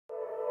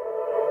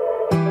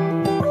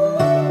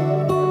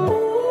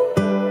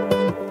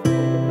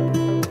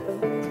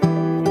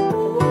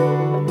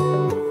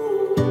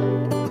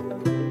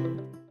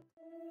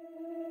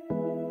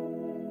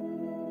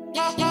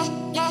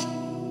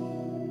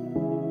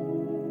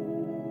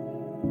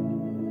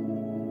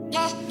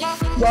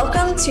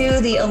Welcome to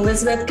the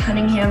Elizabeth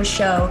Cunningham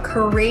Show,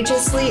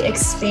 Courageously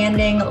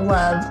Expanding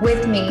Love,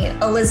 with me,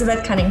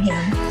 Elizabeth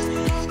Cunningham.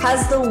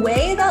 Has the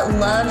way that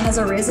love has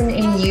arisen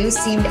in you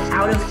seemed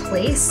out of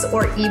place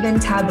or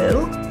even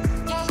taboo?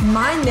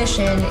 My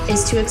mission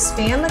is to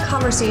expand the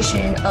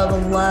conversation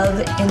of love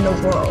in the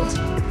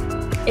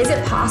world. Is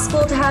it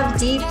possible to have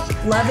deep,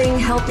 loving,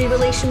 healthy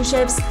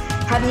relationships?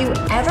 Have you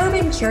ever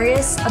been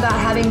curious about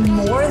having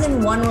more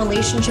than one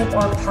relationship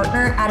or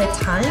partner at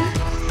a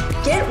time?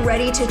 Get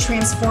ready to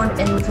transform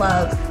in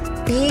love,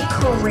 be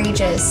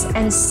courageous,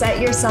 and set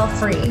yourself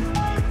free.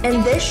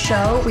 In this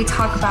show, we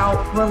talk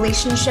about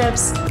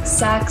relationships,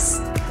 sex,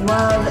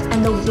 love,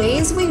 and the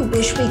ways we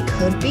wish we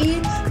could be,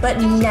 but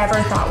never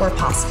thought were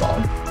possible.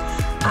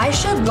 I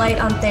shed light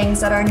on things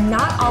that are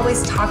not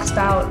always talked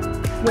about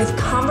with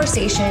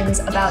conversations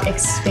about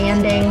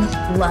expanding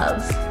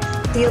love.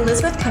 The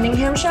Elizabeth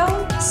Cunningham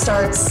Show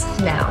starts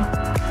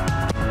now.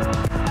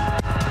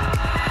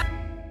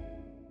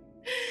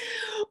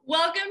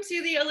 Welcome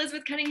to the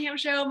Elizabeth Cunningham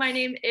Show. My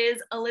name is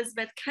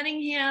Elizabeth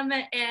Cunningham,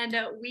 and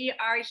we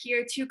are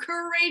here to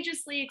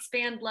courageously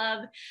expand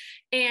love.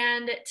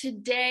 And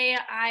today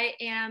I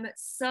am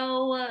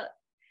so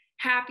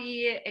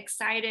happy,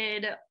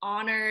 excited,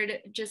 honored,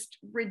 just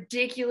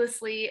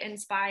ridiculously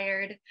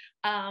inspired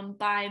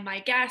by my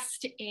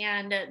guest.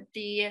 And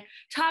the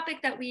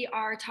topic that we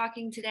are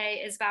talking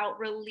today is about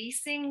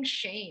releasing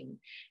shame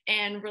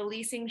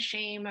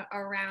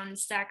around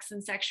sex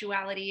and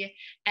sexuality.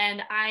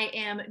 And I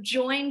am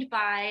joined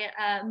by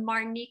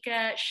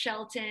Marnika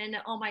Shelton.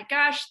 Oh my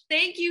gosh,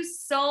 thank you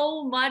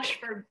so much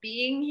for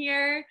being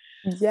here.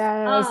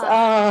 Yes.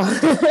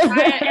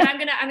 And I'm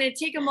gonna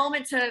take a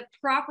moment to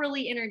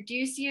properly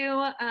introduce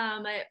you.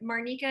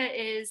 Marnika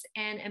is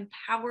an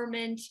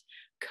empowerment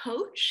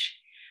coach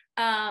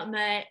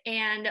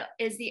and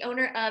is the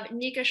owner of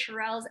Nika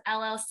Cherelle's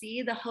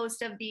LLC, the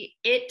host of the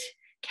It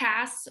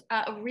Cast,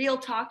 Real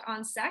Talk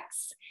on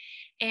Sex.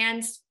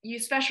 And you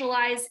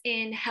specialize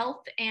in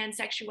health and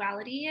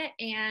sexuality,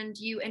 and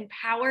you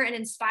empower and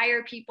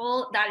inspire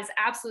people. That is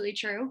absolutely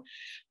true.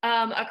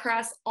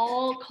 Across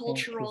all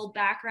cultural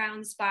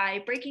backgrounds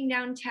by breaking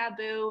down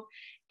taboo,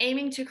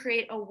 aiming to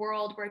create a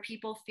world where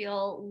people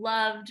feel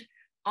loved,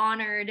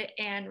 honored,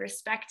 and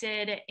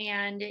respected.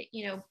 And,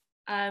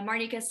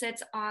 Marnika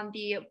sits on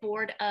the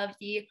board of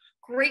the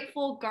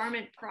Grateful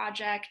Garment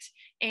Project,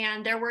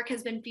 and their work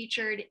has been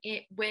featured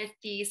with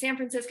the San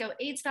Francisco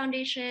AIDS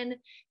Foundation,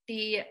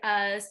 the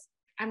I'm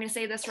going to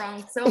say this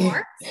wrong,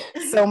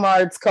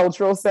 SOMArts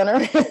Cultural Center.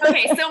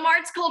 Okay,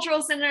 SOMArts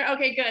Cultural Center.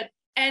 Okay, good.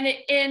 And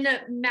in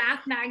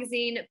Math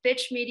Magazine,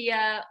 Bitch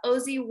Media,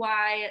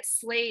 OZY,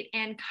 Slate,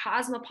 and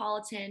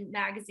Cosmopolitan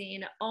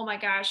Magazine. Oh my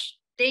gosh,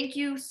 thank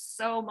you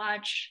so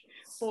much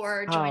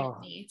for joining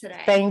me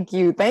today. Thank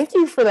you. Thank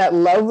you for that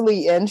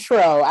lovely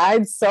intro.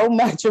 I so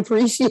much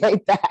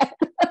appreciate that.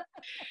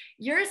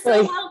 You're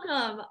so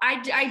welcome.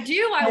 I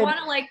do. I want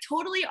to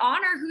totally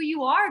honor who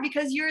you are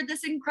because you're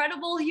this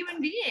incredible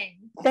human being.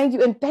 Thank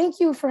you. And thank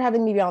you for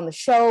having me on the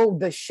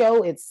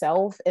show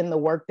itself and the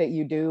work that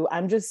you do.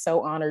 I'm just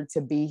so honored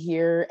to be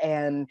here.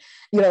 And,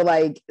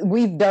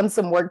 we've done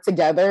some work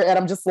together and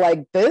I'm just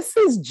like, this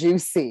is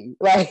juicy.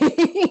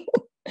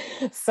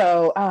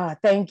 So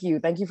thank you.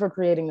 Thank you for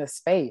creating this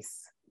space.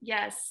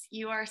 Yes,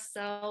 you are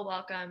so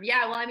welcome.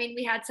 Yeah, well,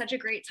 we had such a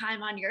great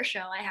time on your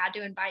show. I had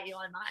to invite you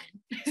on mine.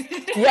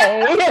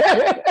 Yay.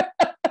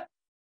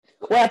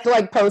 We'll have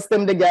to post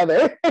them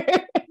together.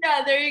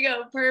 Yeah, there you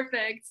go.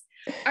 Perfect.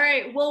 All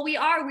right. Well, we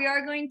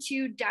are going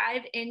to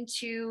dive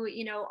into,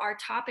 our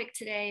topic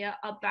today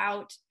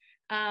about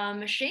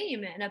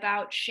shame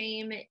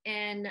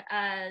and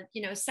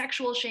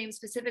sexual shame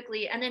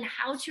specifically, and then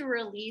how to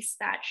release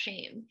that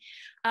shame.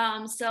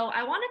 So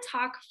I want to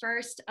talk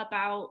first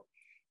about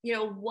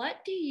what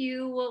do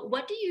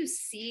you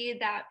see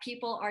that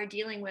people are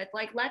dealing with?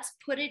 Let's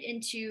put it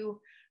into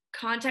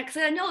context.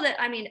 And I know that,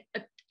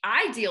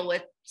 I deal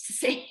with,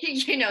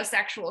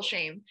 sexual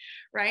shame,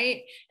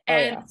 right?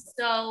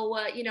 So,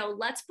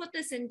 let's put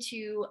this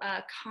into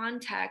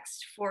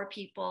context for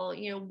people.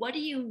 What do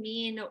you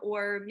mean,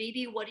 or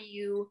maybe what do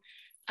you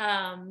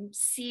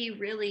see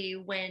really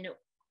when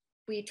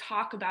we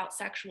talk about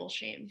sexual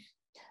shame?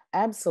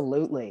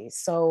 Absolutely.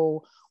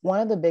 So one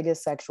of the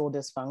biggest sexual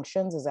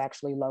dysfunctions is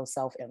actually low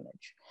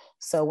self-image.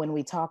 So when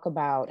we talk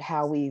about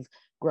how we've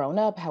grown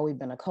up, how we've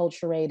been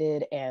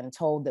acculturated and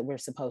told that we're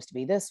supposed to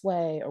be this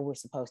way or we're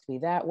supposed to be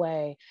that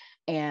way,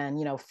 and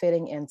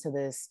fitting into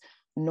this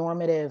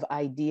normative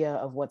idea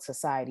of what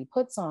society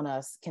puts on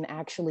us can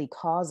actually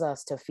cause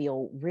us to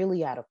feel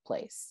really out of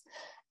place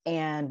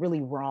and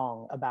really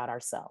wrong about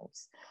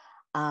ourselves.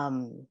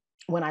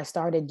 When I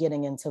started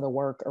getting into the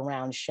work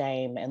around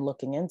shame and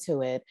looking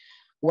into it,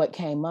 what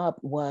came up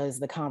was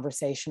the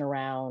conversation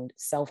around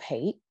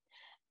self-hate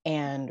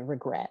and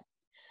regret.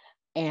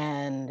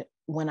 And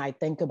when I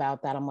think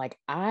about that, I'm like,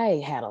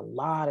 I had a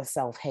lot of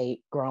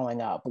self-hate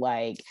growing up.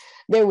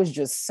 There was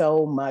just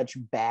so much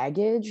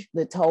baggage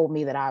that told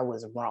me that I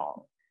was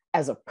wrong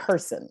as a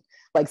person.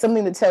 like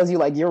something that tells you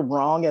like you're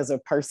wrong as a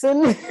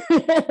person. Like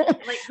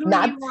who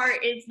Not you are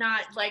is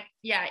not like,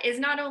 yeah, is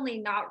not only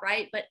not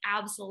right, but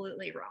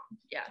absolutely wrong.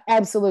 Yeah.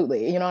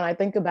 absolutely. You know, and I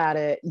think about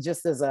it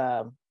just as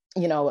a,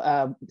 you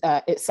know,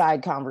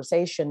 side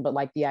conversation, but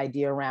like the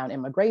idea around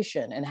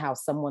immigration and how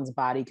someone's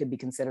body could be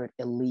considered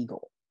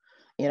illegal,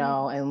 you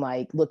know, and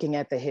like looking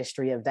at the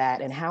history of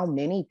that and how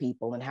many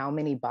people and how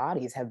many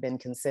bodies have been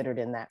considered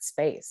in that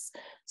space.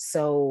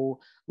 So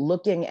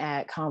looking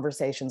at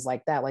conversations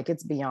like that, like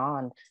it's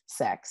beyond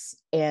sex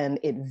and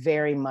it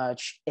very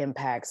much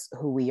impacts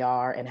who we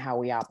are and how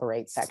we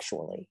operate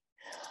sexually.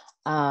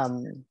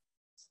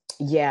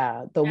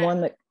 Yeah, the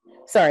one that,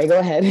 sorry, go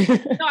ahead.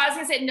 No, I was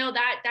gonna say, no,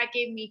 that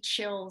gave me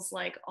chills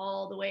like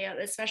all the way up,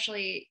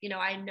 especially, you know,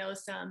 I know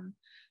some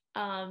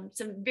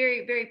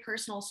very, very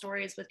personal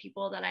stories with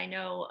people that I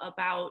know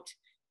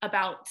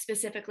about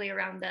specifically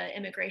around the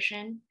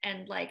immigration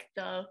and like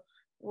the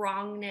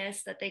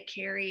wrongness that they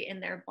carry in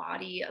their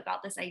body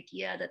about this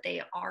idea that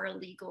they are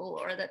illegal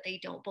or that they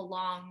don't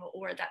belong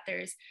or that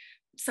there's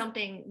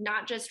something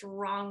not just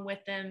wrong with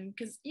them.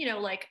 Because, you know,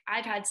 like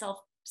I've had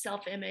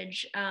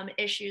self-image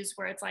issues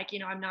where it's like, you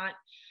know, I'm not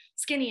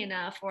skinny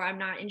enough or I'm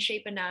not in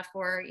shape enough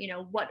or, you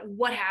know,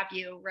 what have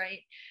you, right?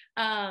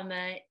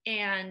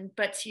 And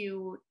but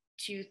to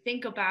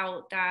think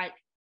about that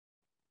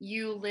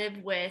you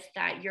live with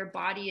that your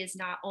body is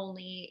not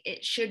only,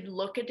 it should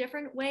look a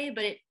different way,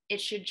 but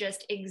it should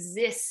just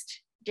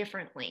exist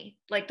differently.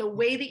 Like the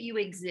way that you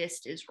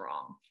exist is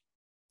wrong.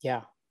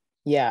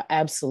 Yeah,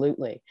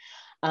 absolutely.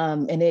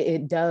 And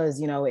it does,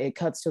 you know, it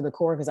cuts to the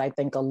core because I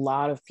think a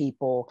lot of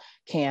people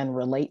can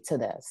relate to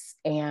this.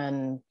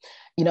 And,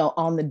 you know,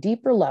 on the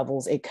deeper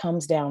levels, it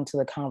comes down to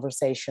the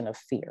conversation of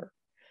fear.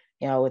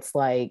 You know, it's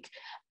like,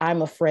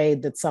 I'm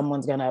afraid that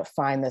someone's going to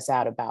find this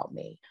out about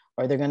me,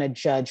 or they're going to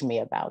judge me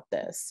about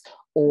this,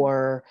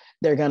 or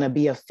they're going to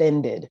be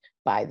offended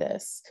by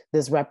this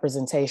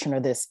representation or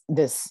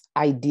this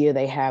idea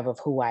they have of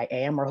who I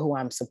am or who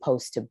I'm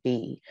supposed to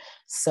be.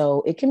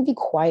 So it can be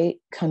quite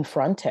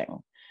confronting.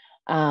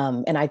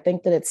 And I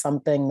think that it's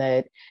something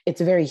that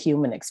it's a very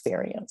human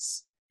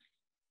experience.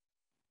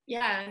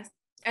 Yeah.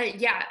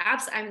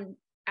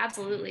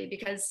 Absolutely,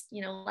 because,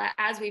 you know,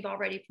 as we've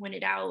already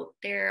pointed out,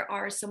 there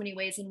are so many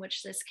ways in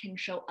which this can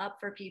show up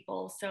for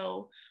people.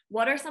 So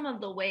what are some of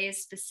the ways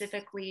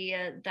specifically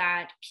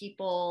that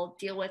people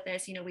deal with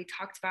this? You know, we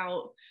talked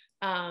about,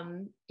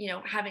 you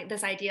know, having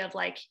this idea of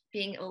like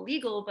being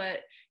illegal,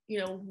 but, you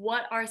know,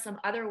 what are some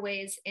other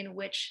ways in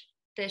which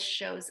this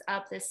shows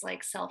up, this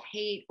like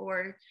self-hate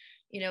or,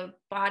 you know,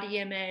 body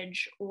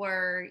image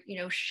or, you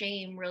know,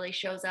 shame really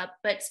shows up,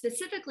 but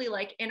specifically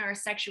like in our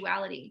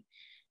sexuality?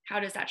 How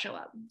does that show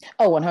up?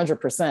 Oh,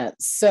 100%.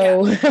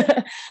 So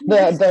yeah.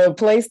 the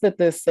place that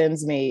this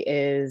sends me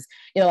is,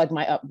 you know, like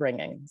my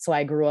upbringing. So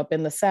I grew up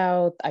in the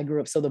South. I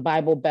grew up, so the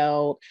Bible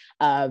Belt,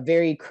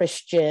 very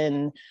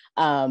Christian,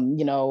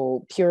 you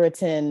know,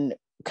 Puritan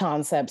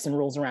concepts and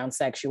rules around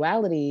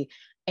sexuality,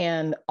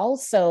 and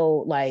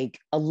also like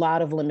a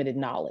lot of limited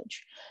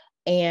knowledge.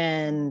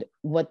 And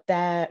what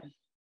that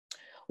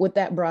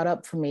brought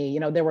up for me, you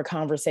know, there were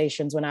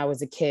conversations when I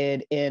was a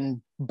kid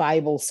in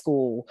Bible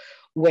school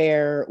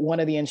where one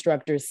of the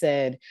instructors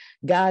said,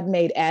 God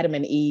made Adam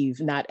and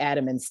Eve, not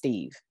Adam and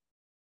Steve.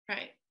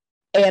 Right.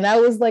 And I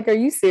was like, are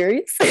you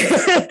serious?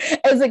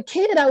 As a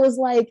kid, I was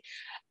like,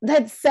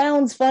 that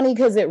sounds funny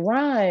because it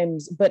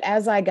rhymes. But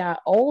as I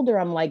got older,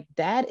 I'm like,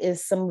 that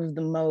is some of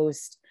the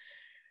most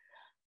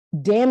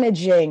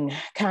damaging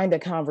kind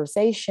of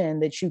conversation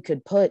that you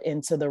could put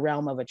into the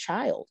realm of a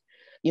child.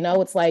 You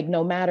know, it's like,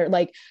 no matter,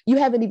 like, you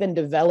haven't even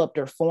developed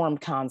or formed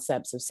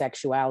concepts of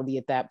sexuality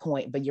at that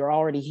point, but you're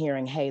already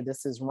hearing, hey,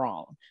 this is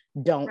wrong.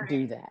 Don't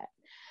do that.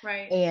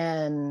 Right.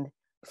 And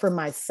for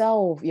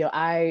myself, you know,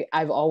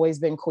 I've always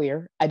been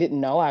queer. I didn't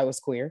know I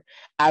was queer.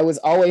 I was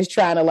always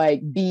trying to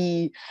like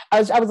I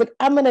was like,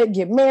 I'm going to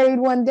get married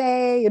one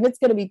day and it's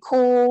going to be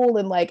cool.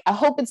 And like, I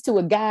hope it's to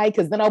a guy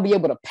because then I'll be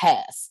able to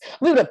pass.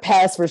 I'll be able to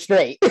pass for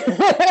straight.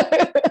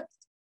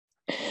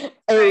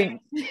 Right.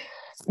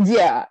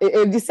 Yeah,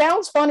 it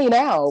sounds funny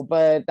now,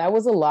 but that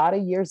was a lot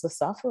of years of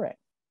suffering.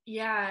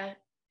 Yeah.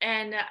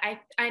 And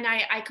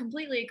I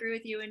completely agree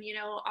with you. And, you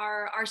know,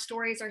 our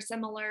stories are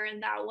similar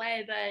in that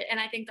way. And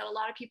I think that a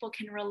lot of people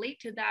can relate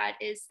to that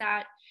is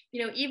that,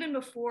 you know, even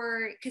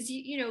before, because,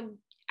 you know,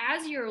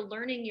 as you're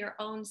learning your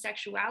own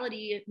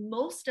sexuality,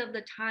 most of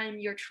the time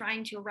you're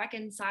trying to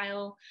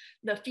reconcile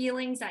the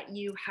feelings that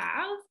you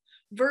have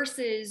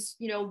versus,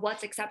 you know,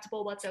 what's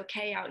acceptable, what's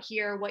okay out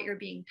here, what you're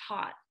being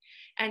taught.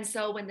 And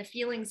so when the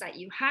feelings that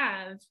you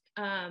have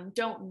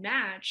don't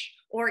match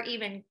or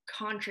even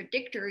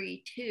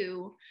contradictory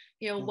to,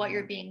 you know, what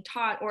you're being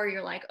taught, or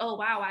you're like, oh,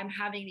 wow, I'm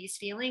having these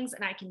feelings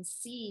and I can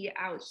see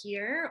out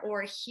here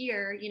or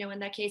here, you know, in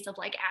that case of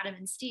like Adam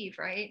and Steve,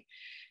 right?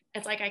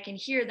 It's like, I can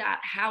hear that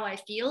how I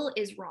feel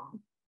is wrong.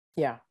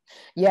 Yeah.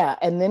 Yeah.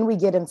 And then we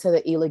get into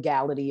the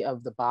illegality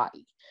of the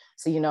body.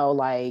 So, you know,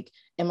 like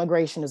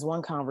immigration is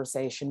one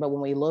conversation, but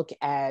when we look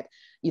at,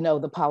 you know,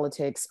 the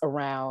politics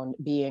around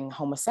being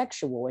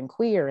homosexual and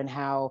queer and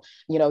how,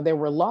 you know, there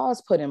were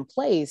laws put in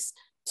place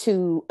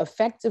to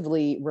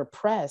effectively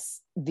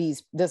repress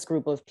this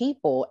group of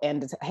people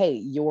and hey,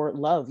 your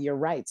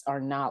rights are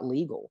not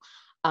legal.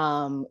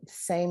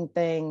 Same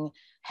thing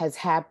has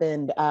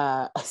happened,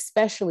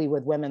 especially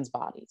with women's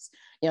bodies.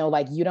 You know,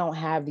 like you don't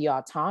have the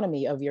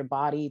autonomy of your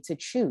body to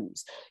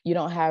choose. You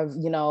don't have,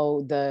 you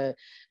know, the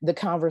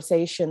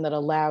conversation that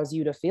allows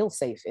you to feel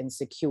safe and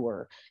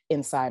secure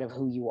inside of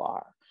who you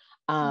are.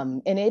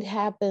 And it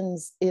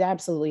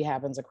absolutely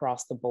happens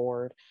across the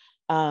board.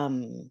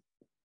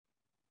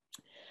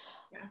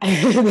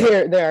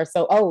 There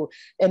are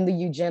and the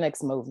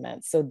eugenics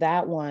movement. So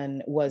that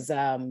one was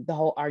the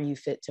whole "Are you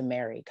fit to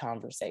marry?"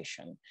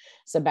 conversation.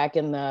 So back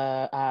in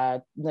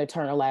the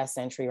turn of last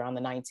century, around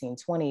the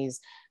 1920s,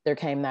 there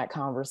came that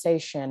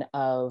conversation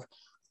of,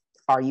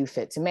 are you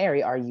fit to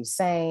marry? Are you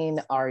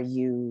sane? Are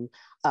you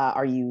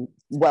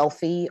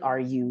wealthy? Are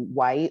you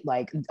white?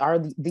 Like,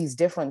 are these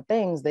different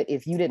things that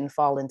if you didn't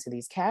fall into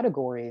these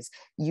categories,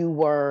 you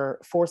were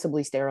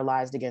forcibly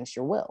sterilized against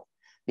your will,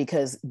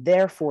 because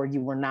therefore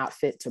you were not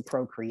fit to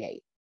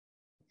procreate.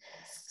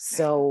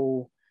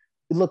 So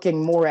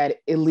looking more at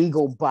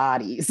illegal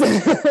bodies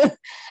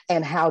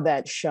and how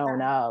that's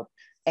shown up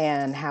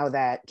and how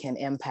that can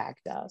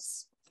impact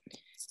us.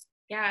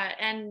 Yeah,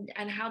 and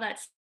how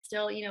that's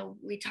still, you know,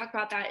 we talked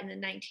about that in the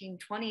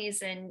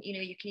 1920s, and, you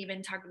know, you can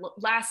even talk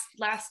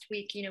last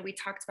week, you know, we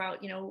talked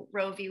about, you know,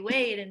 Roe v.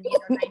 Wade and, you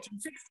know,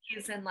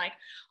 1960s and like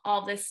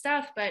all this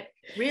stuff, but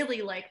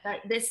really like that,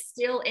 this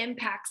still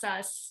impacts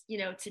us, you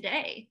know,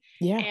 today.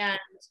 Yeah. And,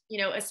 you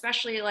know,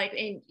 especially like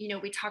in, you know,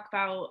 we talk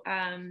about,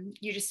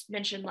 you just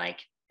mentioned like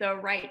the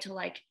right to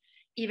like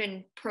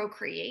even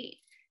procreate,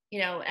 you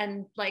know,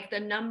 and like the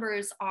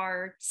numbers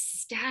are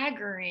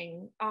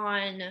staggering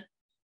on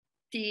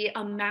the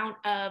amount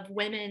of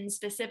women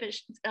specific,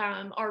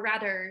 or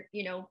rather,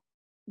 you know,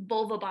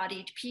 vulva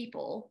bodied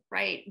people,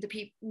 right? The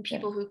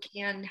people who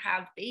can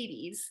have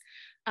babies,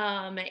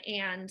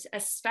 and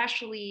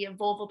especially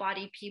vulva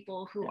bodied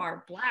people who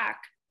are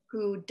Black,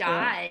 who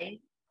die,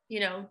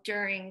 you know,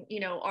 during, you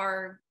know,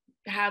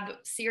 have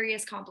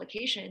serious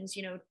complications,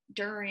 you know,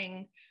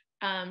 during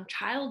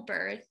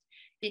childbirth,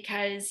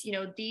 because, you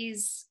know,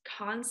 these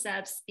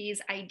concepts,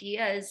 these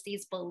ideas,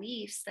 these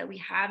beliefs that we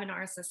have in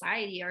our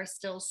society are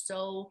still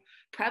so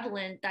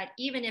prevalent that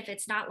even if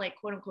it's not like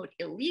quote unquote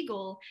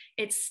illegal,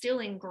 it's still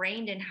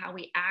ingrained in how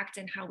we act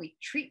and how we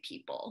treat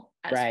people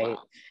as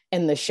well.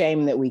 And the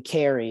shame that we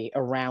carry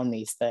around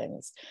these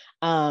things.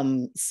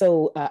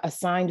 So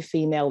assigned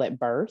female at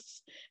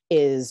birth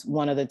is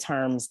one of the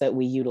terms that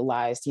we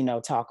utilized, you know,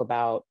 talk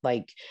about,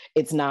 like,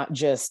 it's not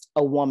just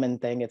a woman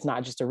thing. It's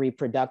not just a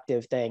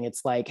reproductive thing.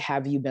 It's like,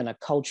 have you been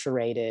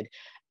acculturated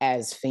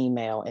as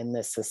female in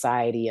this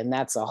society? And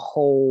that's a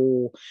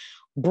whole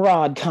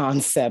broad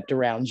concept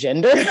around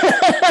gender.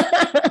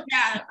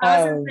 Yeah,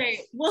 I was gonna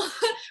say, well,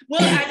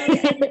 I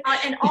mean,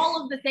 and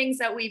all of the things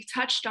that we've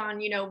touched on,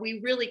 you know, we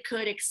really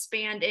could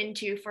expand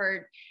into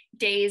for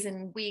days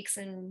and weeks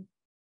and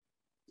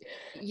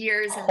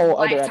years and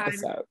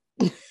lifetimes.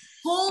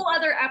 Whole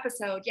other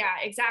episode. Yeah,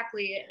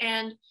 exactly.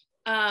 And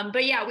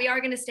but yeah, we are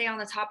going to stay on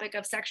the topic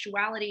of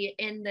sexuality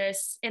in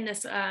this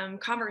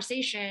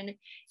conversation,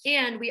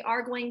 and we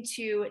are going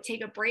to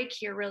take a break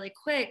here really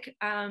quick.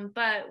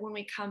 But when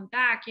we come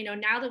back, you know,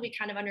 now that we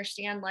kind of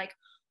understand like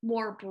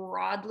more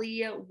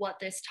broadly what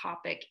this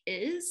topic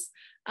is,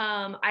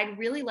 I'd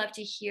really love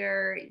to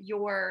hear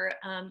your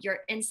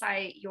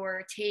insight,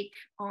 your take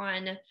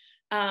on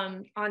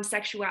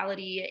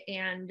sexuality,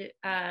 and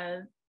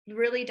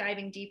really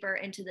diving deeper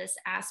into this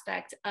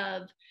aspect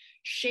of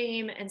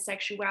shame and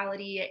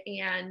sexuality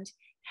and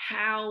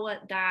how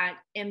that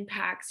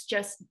impacts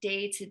just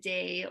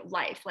day-to-day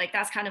life. Like,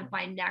 that's kind of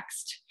my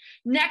next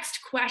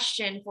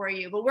question for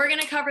you, but we're going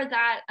to cover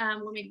that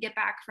when we get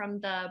back from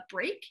the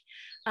break.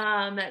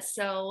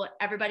 So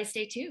everybody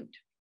stay tuned.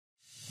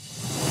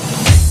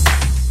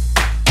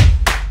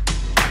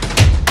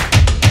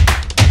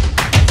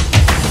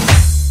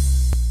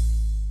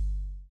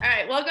 All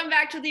right, welcome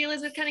back to the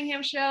Elizabeth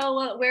Cunningham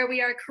Show, where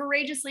we are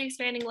courageously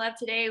expanding love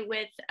today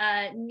with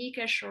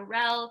Nika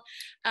Cherelle,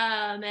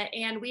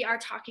 and we are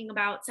talking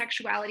about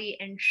sexuality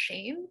and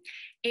shame.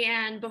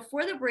 And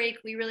before the break,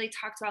 we really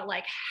talked about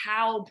like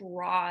how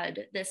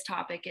broad this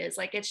topic is.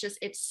 Like, it's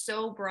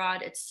so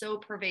broad, it's so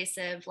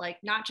pervasive, like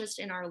not just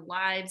in our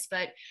lives,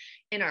 but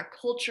in our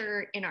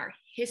culture, in our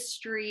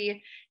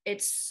history.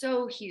 It's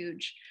so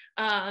huge.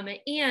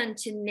 And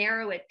to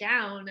narrow it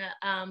down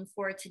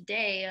for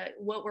today,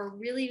 what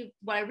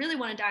I really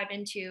want to dive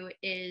into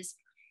is,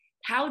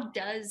 how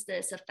does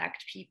this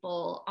affect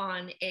people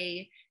on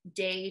a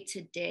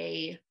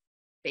day-to-day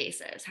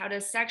basis? How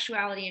does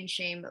sexuality and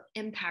shame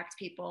impact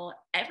people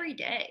every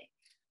day?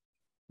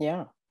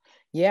 Yeah.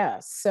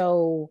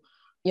 So,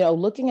 you know,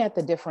 looking at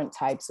the different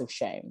types of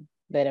shame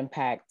that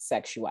impact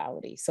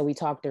sexuality. So we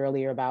talked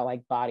earlier about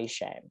like body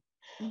shame.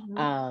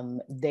 Mm-hmm.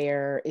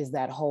 There is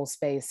that whole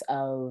space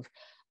of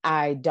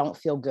I don't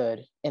feel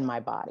good in my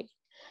body.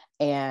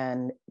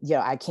 And, you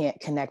know, I can't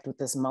connect with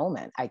this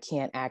moment. I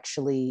can't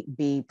actually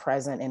be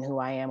present in who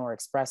I am or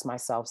express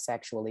myself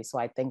sexually. So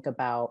I think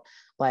about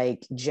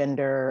like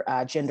gender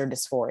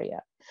dysphoria,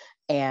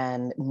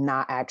 and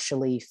not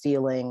actually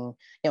feeling,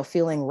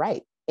 feeling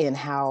right in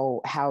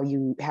how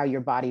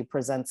your body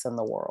presents in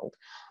the world.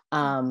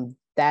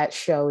 That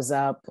shows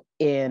up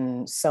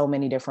in so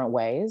many different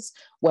ways,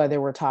 whether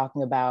we're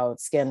talking about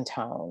skin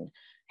tone,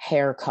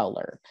 hair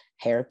color,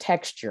 hair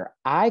texture,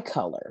 eye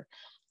color.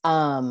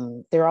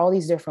 There are all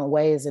these different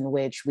ways in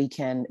which we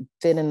can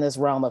fit in this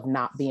realm of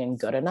not being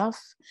good enough.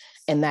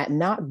 And that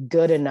not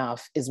good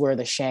enough is where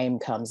the shame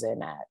comes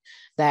in at.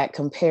 That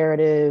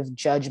comparative,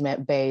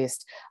 judgment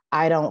based,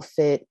 I don't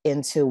fit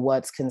into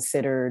what's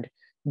considered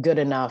good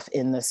enough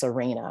in this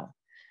arena.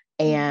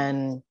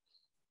 And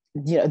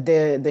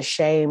the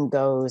shame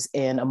goes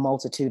in a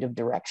multitude of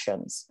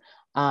directions.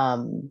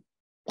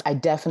 I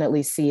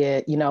definitely see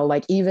it,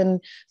 like even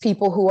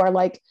people who are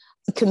like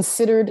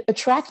considered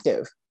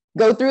attractive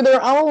go through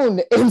their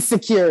own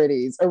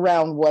insecurities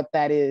around what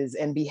that is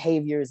and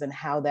behaviors and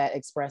how that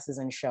expresses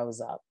and shows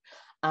up.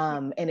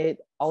 And it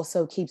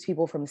also keeps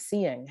people from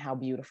seeing how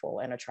beautiful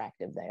and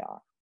attractive they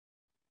are.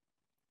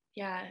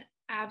 Yeah,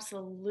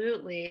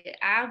 absolutely.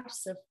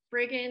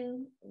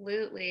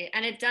 Abso-friggin-lutely.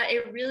 And it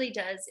really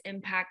does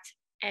impact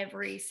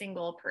every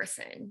single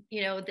person.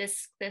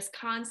 This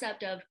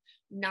concept of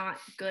not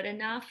good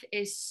enough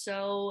is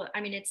so,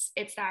 I mean, it's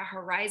that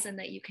horizon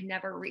that you can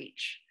never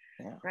reach.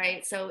 Yeah.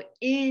 Right. So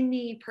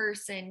any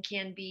person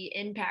can be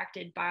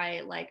impacted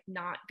by like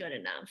not good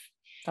enough.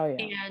 Oh,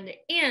 yeah.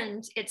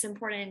 And it's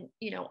important,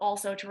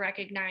 also to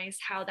recognize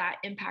how that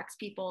impacts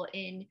people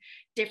in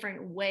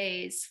different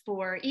ways.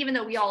 For even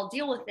though we all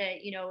deal with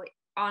it,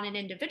 on an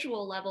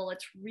individual level,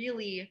 it's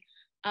really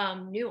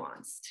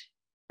nuanced,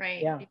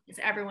 right? Yeah. Because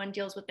everyone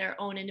deals with their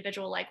own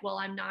individual, like, well,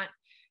 I'm not,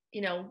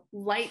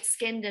 light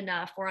skinned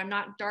enough, or I'm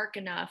not dark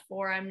enough,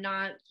 or I'm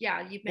not,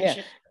 you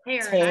mentioned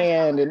hair.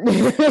 Tan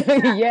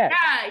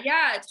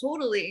yeah,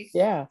 totally.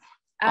 Yeah.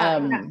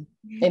 And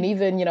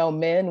even,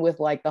 men with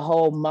like the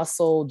whole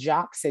muscle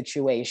jock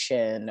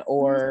situation,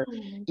 or,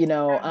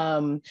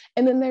 and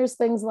then there's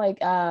things like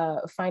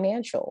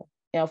financial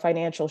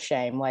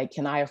shame. Like,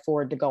 can I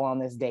afford to go on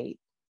this date?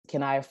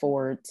 Can I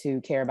afford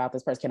to care about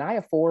this person? Can I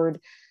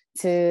afford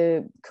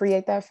to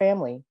create that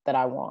family that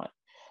I want?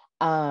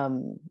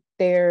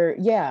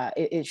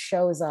 It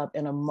shows up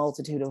in a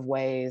multitude of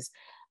ways,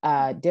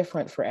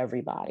 different for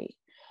everybody.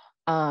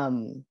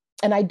 And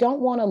I don't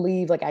want to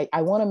leave, like,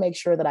 I want to make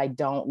sure that I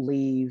don't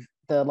leave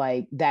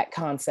that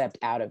concept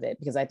out of it,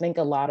 because I think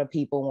a lot of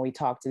people, when we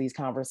talk to these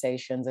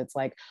conversations, it's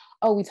like,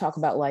 oh, we talk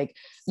about like,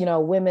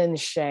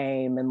 women's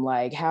shame and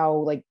like how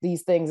like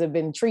these things have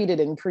been treated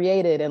and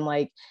created, and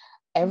like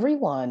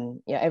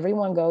everyone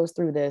goes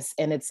through this,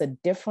 and it's a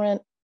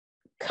different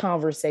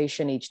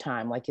conversation each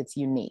time. Like, it's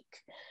unique.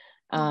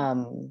 Yeah.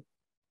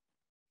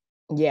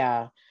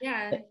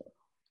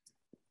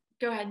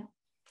 Go ahead.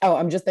 Oh,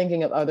 I'm just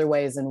thinking of other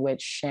ways in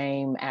which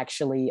shame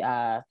actually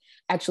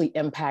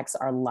impacts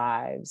our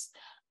lives.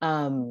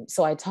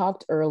 So I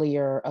talked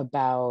earlier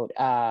about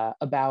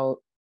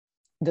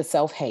the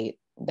self-hate,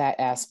 that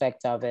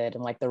aspect of it,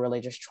 and like the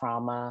religious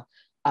trauma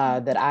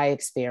that I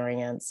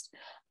experienced.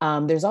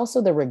 There's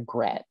also the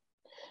regret.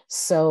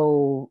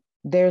 So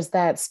there's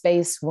that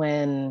space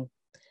when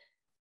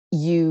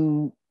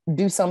you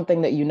do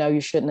something that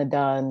you shouldn't have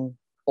done,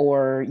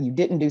 or you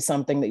didn't do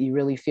something that you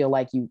really feel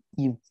like you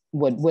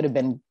would have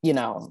been,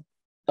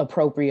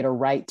 appropriate or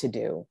right to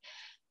do.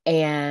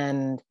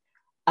 And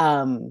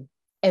then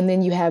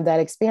you have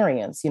that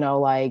experience,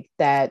 like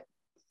that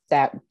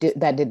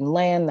didn't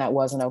land, that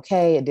wasn't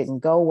okay, it didn't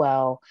go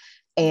well.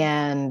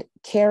 And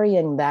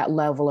carrying that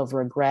level of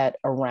regret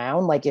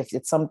around, like if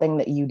it's something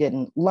that you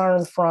didn't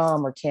learn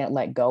from or can't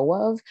let go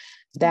of,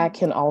 that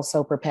can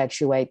also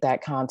perpetuate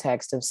that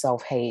context of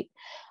self-hate.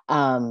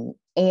 And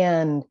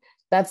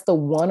that's the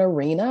one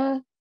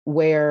arena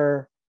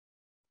where,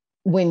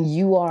 when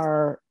you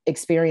are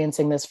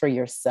experiencing this for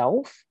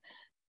yourself,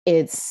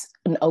 it's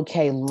an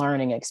okay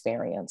learning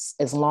experience,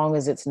 as long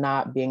as it's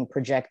not being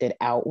projected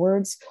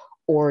outwards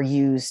or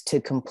used to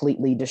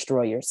completely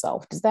destroy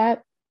yourself. Did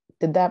that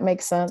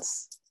make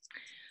sense?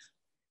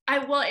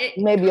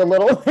 Maybe a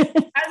little. I was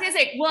gonna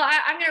say, well,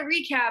 I'm gonna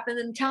recap and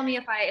then tell me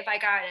if I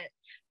got it.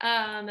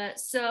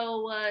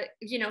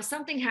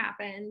 Something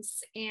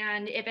happens,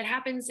 and if it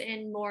happens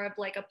in more of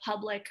like a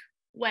public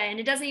way, and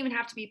it doesn't even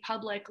have to be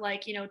public,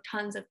 like,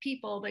 tons of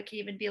people, but it can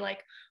even be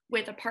like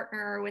with a partner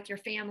or with your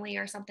family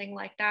or something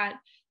like that,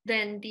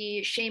 then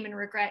the shame and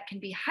regret can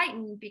be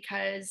heightened,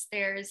 because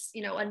there's,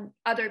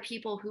 other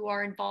people who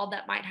are involved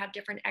that might have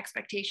different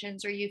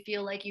expectations, or you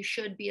feel like you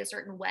should be a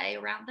certain way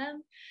around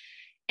them.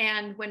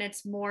 And when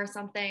it's more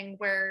something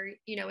where,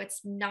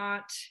 it's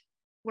not,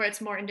 where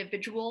it's more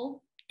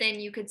individual, then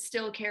you could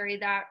still carry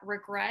that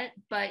regret,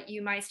 but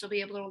you might still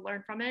be able to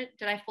learn from it.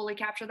 Did I fully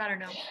capture that or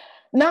no?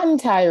 Not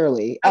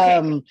entirely.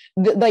 Okay.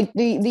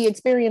 The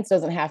experience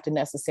doesn't have to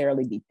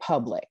necessarily be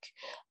public,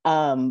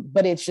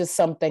 but it's just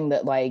something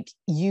that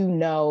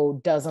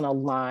doesn't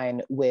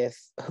align with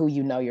who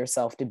you know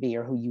yourself to be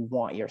or who you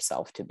want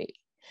yourself to be.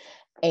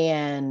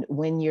 And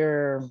when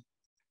you're,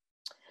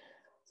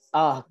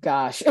 oh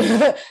gosh,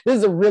 this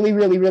is a really,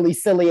 really, really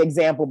silly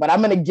example, but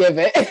I'm going to give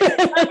it.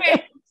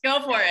 Okay, go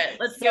for it.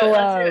 Let's do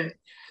it.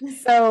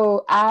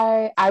 So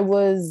I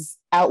was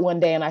out one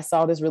day and I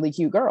saw this really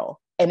cute girl.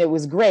 And it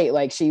was great.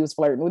 Like, she was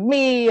flirting with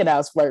me and I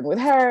was flirting with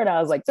her. And I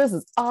was like, this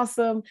is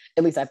awesome.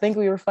 At least I think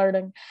we were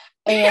flirting.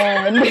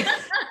 And sometimes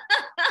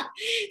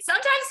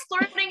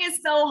flirting is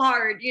so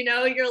hard.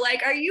 You're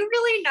like, are you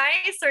really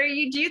nice? Or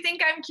do you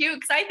think I'm cute?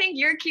 Because I think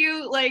you're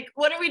cute. Like,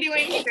 what are we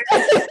doing here?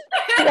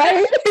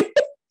 Right?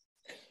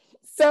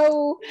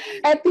 So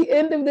at the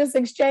end of this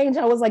exchange,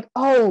 I was like,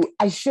 oh,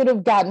 I should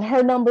have gotten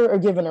her number or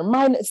given her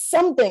mine,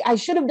 something. I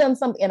should have done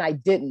something, and I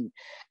didn't.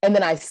 And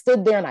then I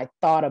stood there and I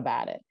thought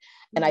about it.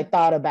 And I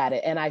thought about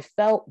it and I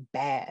felt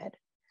bad.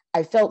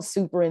 I felt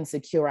super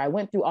insecure. I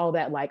went through all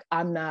that, like,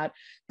 I'm not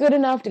good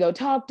enough to go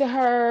talk to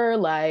her.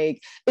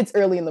 Like, it's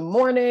early in the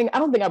morning. I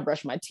don't think I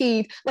brushed my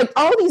teeth. Like,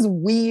 all these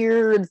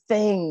weird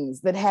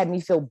things that had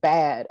me feel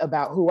bad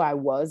about who I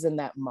was in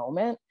that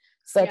moment,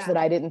 such that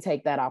I didn't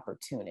take that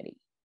opportunity.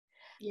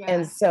 Yeah.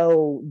 And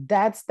so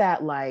that's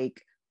that,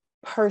 like,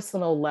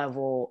 personal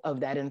level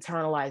of that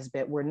internalized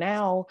bit where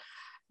now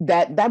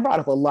that brought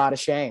up a lot of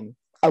shame.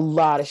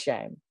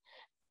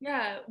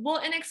 Yeah, well,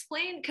 and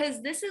explain,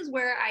 because this is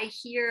where I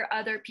hear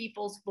other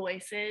people's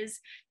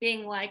voices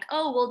being like,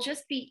 oh, well,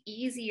 just be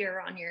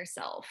easier on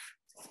yourself.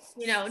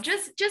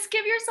 Just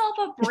give yourself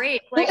a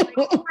break. Like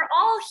we're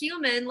all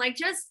human. Like,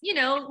 just,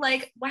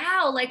 like,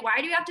 wow, like,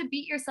 why do you have to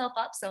beat yourself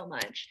up so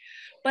much?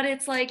 But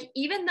it's like,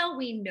 even though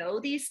we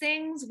know these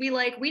things, we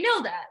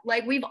know that,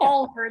 like, we've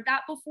all heard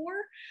that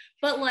before,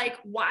 but like,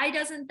 why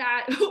doesn't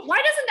that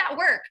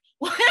work?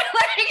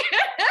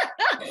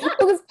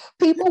 Because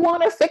people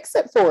want to fix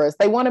it for us.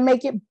 They want to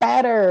make it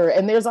better.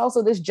 And there's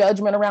also this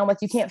judgment around,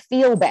 like, you can't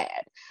feel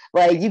bad.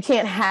 Like, you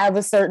can't have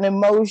a certain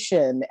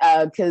emotion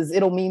because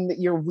it'll mean that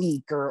you're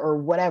weak or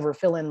whatever,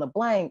 fill in the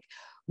blank.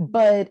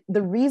 But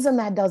the reason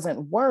that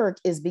doesn't work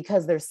is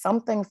because there's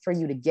something for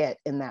you to get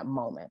in that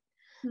moment.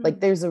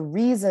 Like, there's a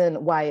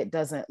reason why it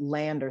doesn't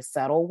land or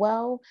settle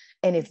well.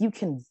 And if you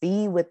can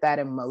be with that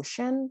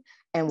emotion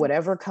and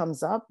whatever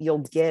comes up,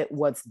 you'll get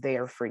what's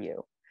there for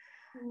you.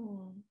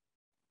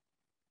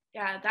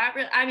 Yeah, that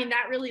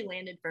really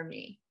landed for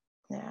me.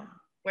 Yeah.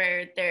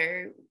 Where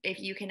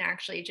if you can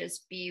actually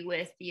just be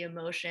with the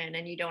emotion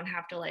and you don't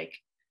have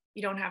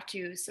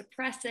to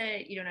suppress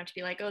it. You don't have to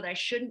be like, oh, I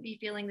shouldn't be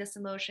feeling this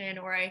emotion,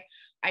 or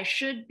I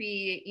should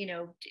be,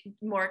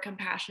 more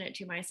compassionate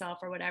to myself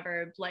or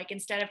whatever. Like,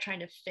 instead of trying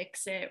to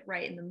fix it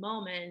right in the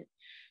moment,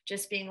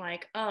 just being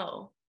like,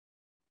 oh,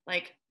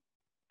 like,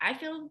 I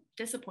feel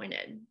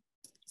disappointed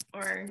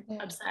or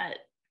upset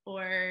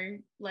or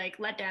like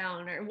let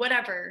down or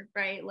whatever,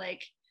 right?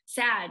 Like,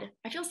 sad.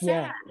 I feel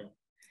sad,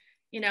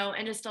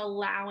 and just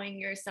allowing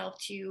yourself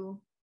to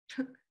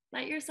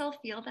let yourself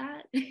feel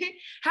that.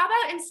 How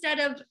about instead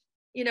of,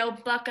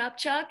 buck up,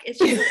 Chuck, it's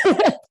just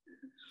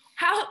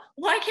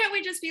why can't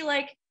we just be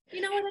like,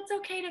 you know what, it's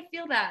okay to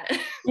feel that.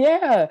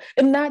 Yeah.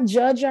 And not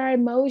judge our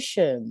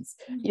emotions,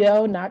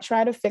 not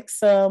try to fix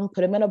them,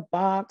 put them in a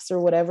box or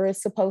whatever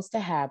is supposed to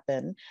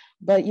happen.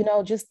 But,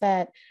 just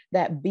that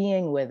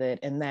being with it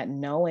and that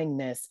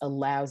knowingness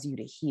allows you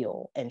to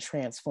heal and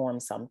transform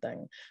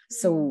something.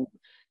 So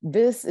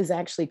this is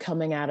actually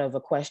coming out of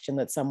a question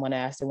that someone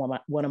asked in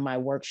one of my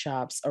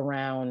workshops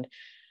around,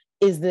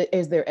 is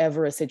there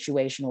ever a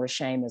situation where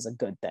shame is a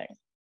good thing?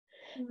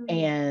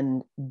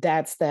 And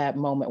that's that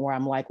moment where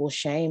I'm like, well,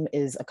 shame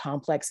is a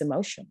complex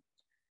emotion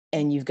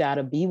and you've got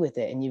to be with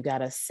it and you've got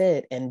to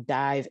sit and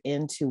dive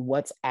into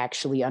what's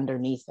actually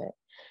underneath it.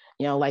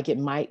 Like, it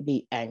might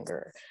be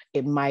anger.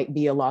 It might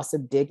be a loss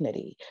of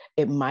dignity.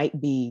 It might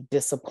be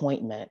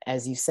disappointment.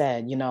 As you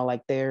said,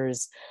 like,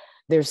 there's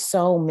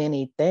so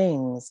many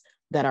things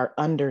that are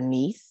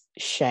underneath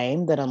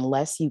shame that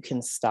unless you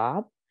can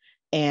stop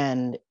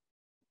and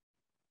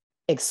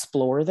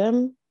explore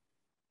them,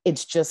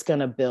 it's just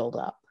going to build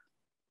up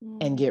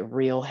and get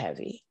real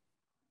heavy.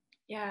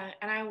 Yeah.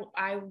 And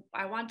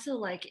I want to,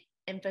 like,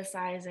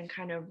 emphasize and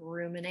kind of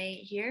ruminate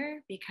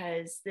here,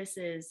 because this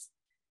is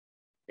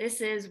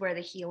where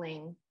the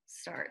healing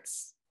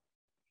starts,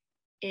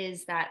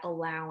 is that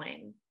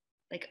allowing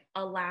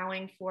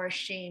for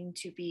shame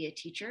to be a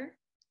teacher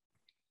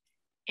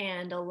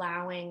and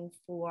allowing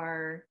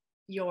for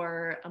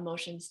your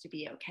emotions to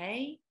be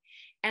okay,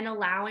 and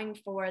allowing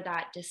for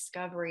that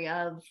discovery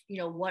of,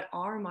 what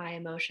are my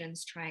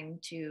emotions trying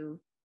to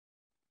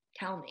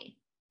tell me?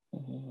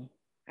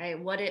 Right?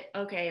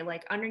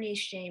 Like, underneath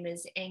shame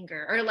is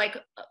anger, or like,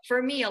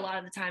 for me, a lot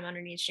of the time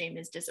underneath shame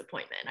is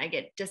disappointment. I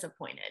get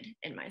disappointed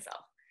in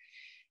myself.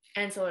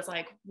 And so it's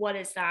like, what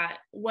is that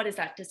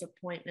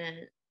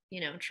disappointment,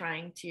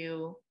 trying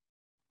to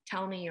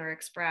tell me or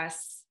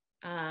express?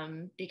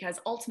 Because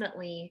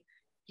ultimately,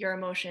 your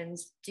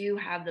emotions do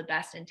have the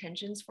best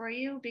intentions for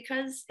you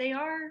because they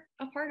are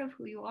a part of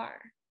who you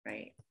are,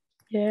 right?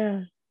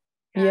 Yeah.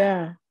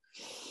 Yeah.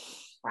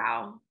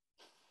 Wow.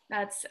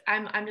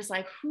 I'm just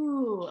like,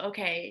 whoo,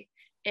 okay.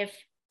 If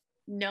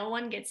no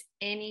one gets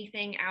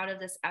anything out of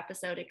this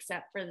episode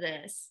except for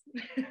this.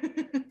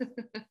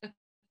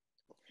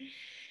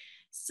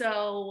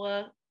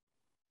 So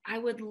I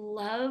would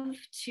love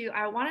to,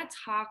 I want to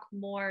talk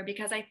more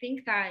because I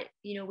think that,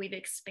 we've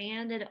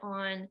expanded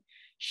on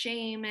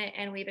shame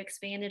and we've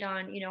expanded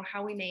on,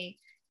 how we may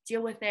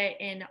deal with it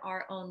in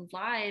our own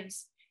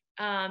lives.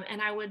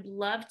 And I would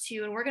love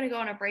to, and we're going to go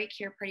on a break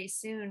here pretty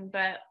soon,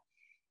 but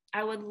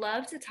I would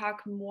love to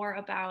talk more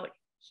about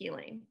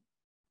healing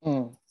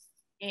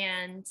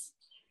and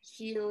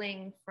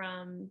healing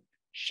from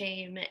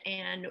shame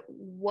and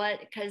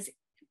because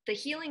the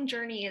healing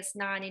journey is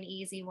not an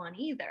easy one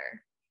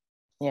either.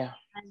 Yeah.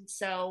 And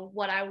so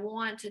what I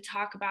want to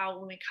talk about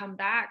when we come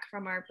back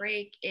from our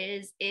break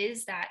is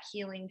that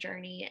healing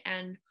journey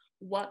and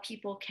what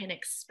people can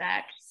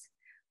expect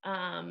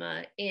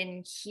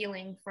in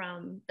healing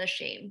from the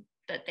shame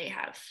that they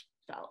have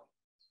felt.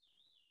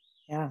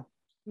 Yeah.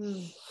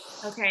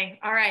 Okay.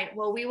 All right.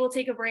 Well, we will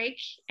take a break,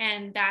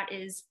 and that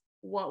is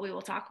what we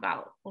will talk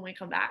about when we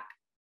come back.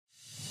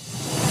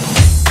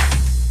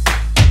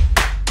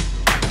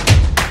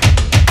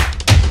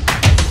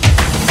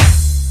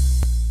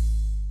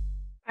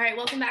 All right,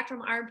 welcome back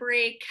from our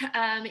break.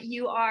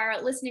 You are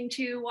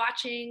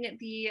watching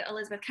the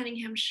Elizabeth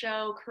Cunningham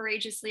show,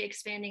 Courageously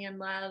Expanding in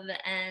Love,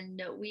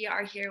 and we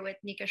are here with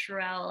Nika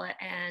Cherelle.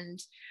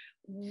 And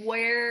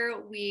where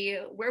we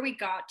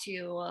got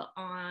to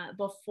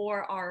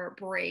before our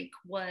break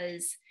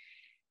was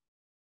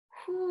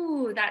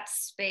that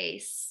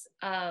space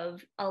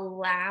of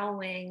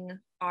allowing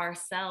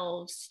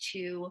ourselves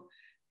to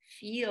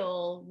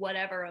feel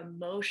whatever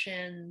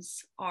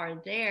emotions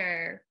are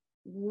there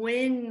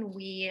when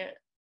we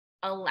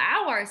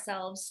allow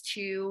ourselves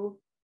to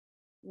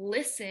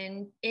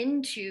listen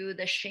into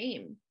the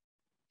shame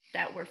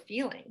that we're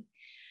feeling.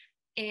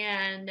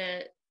 And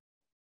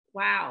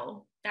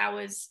wow, that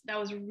was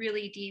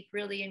really deep,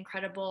 really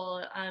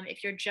incredible.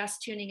 If you're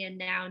just tuning in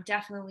now,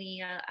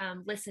 definitely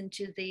listen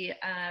to the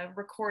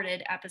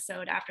recorded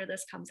episode after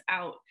this comes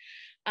out.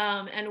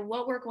 And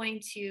what we're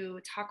going to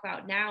talk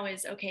about now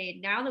is, okay,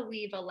 now that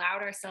we've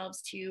allowed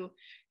ourselves to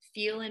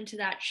feel into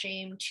that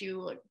shame,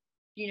 to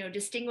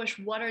distinguish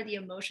what are the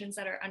emotions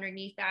that are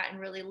underneath that, and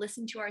really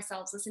listen to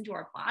ourselves, listen to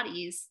our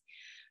bodies.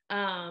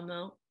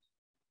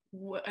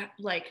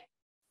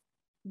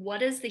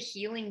 What does the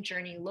healing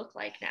journey look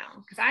like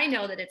now? Because I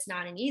know that it's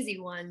not an easy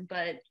one,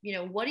 but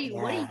what do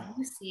you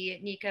see,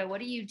 Nika?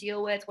 What do you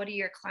deal with? What do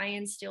your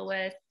clients deal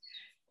with?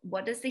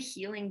 What does the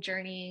healing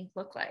journey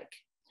look like?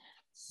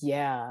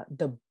 Yeah,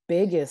 the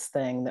biggest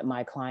thing that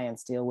my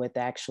clients deal with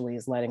actually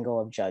is letting go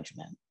of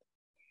judgment.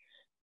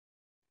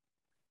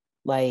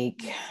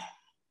 Like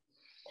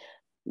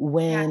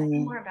when tell me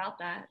more about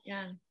that.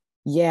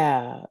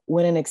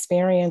 When an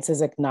experience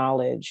is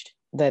acknowledged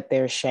that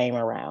there's shame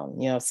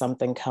around,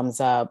 something comes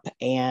up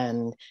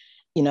and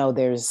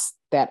there's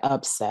that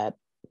upset,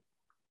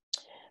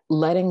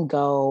 letting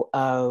go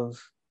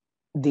of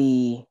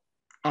the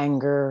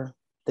anger,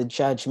 the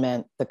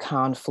judgment, the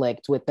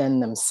conflict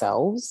within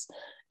themselves,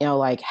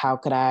 like how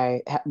could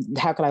I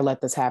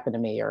let this happen to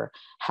me, or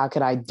how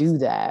could I do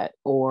that,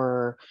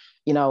 or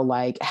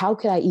like, how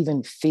could I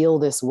even feel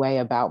this way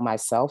about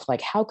myself?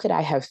 Like, how could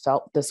I have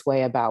felt this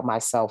way about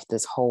myself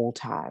this whole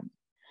time?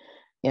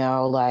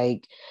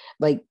 Like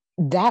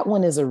that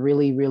one is a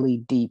really, really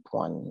deep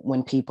one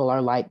when people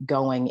are like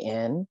going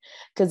in,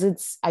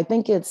 because I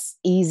think it's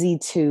easy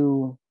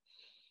to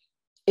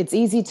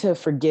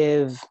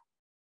forgive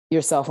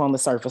yourself on the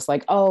surface.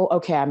 Like, oh,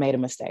 okay, I made a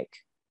mistake.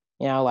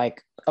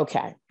 Like,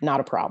 okay, not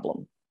a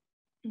problem.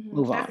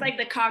 Move on. That's like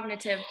the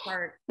cognitive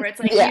part where it's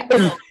like,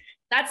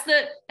 that's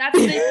the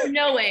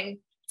knowing.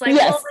 It's like,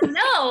 yes. Well,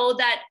 know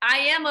that I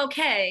am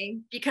okay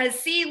because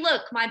see,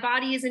 look, my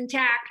body is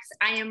intact.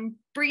 I am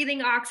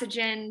breathing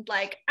oxygen.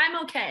 Like,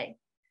 I'm okay.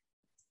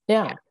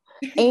 Yeah.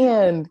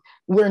 And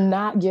we're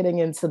not getting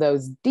into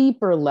those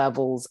deeper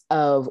levels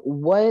of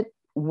what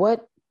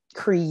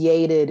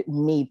created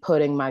me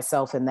putting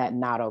myself in that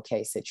not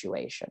okay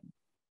situation,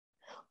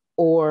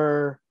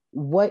 or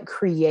what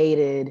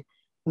created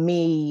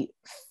me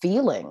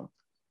feeling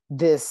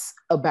this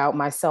about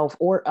myself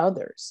or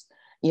others.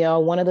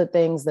 One of the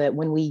things that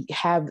when we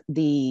have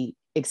the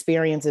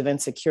experience of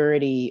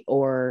insecurity,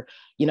 or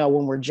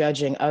when we're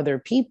judging other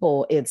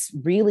people, it's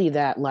really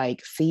that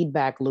like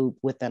feedback loop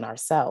within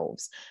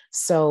ourselves.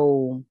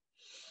 So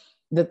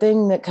the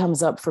thing that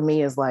comes up for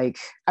me is like,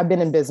 I've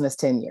been in business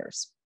 10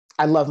 years.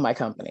 I love my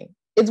company.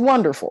 It's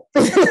wonderful.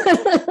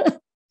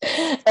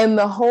 And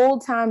the whole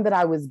time that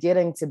I was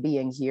getting to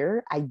being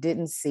here, I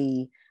didn't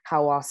see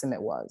how awesome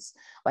it was.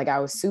 Like, I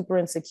was super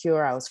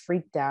insecure. I was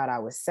freaked out. I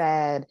was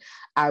sad.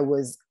 I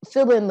was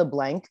fill in the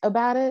blank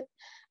about it.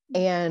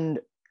 And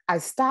I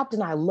stopped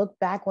and I looked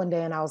back one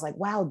day and I was like,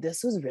 wow,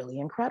 this was really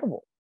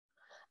incredible.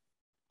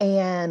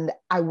 And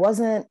I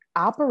wasn't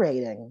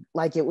operating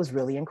like it was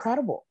really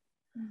incredible.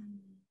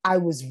 I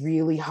was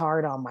really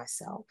hard on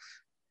myself.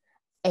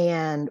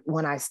 And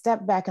when I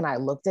stepped back and I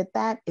looked at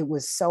that, it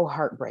was so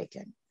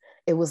heartbreaking.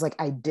 It was like,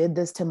 I did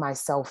this to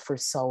myself for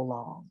so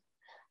long.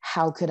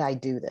 How could I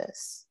do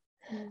this?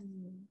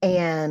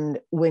 And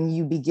when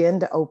you begin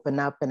to open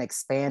up and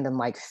expand and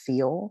like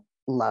feel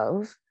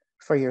love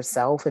for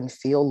yourself and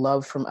feel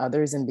love from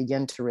others and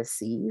begin to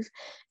receive,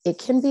 it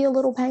can be a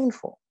little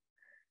painful.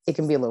 It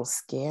can be a little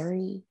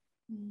scary.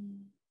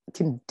 It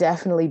can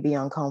definitely be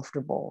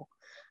uncomfortable.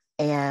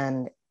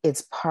 And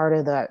it's part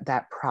of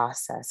that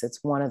process.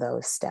 It's one of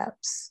those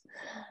steps.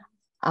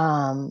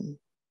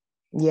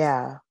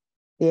 Yeah,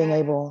 being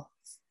able.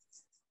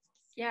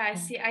 Yeah,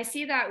 I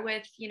see that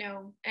with,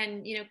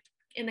 and,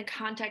 in the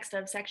context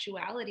of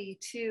sexuality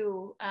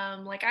too.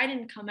 Like I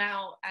didn't come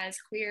out as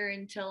queer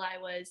until I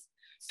was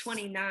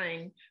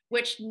 29,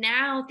 which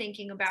now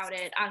thinking about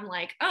it, I'm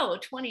like, oh,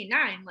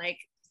 29, like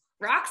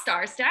rock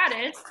star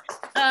status.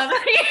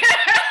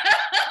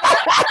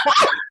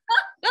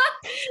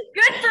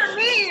 Good for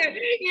me,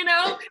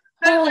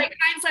 but like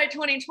hindsight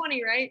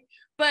 2020, right?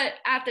 But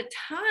at the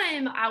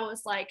time I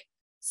was like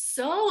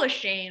so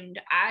ashamed.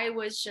 I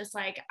was just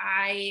like,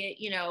 I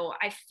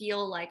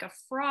feel like a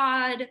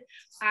fraud.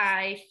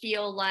 I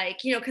feel like,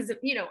 because,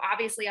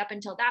 obviously up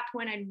until that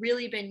point, I'd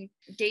really been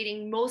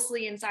dating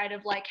mostly inside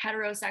of like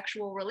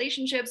heterosexual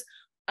relationships.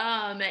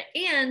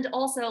 And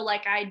also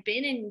like I'd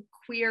been in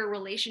queer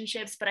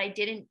relationships, but I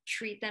didn't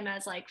treat them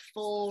as like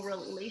full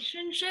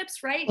relationships,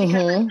 right? Because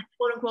I,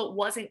 quote unquote,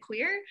 wasn't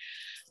queer.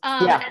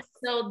 And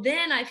so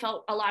then I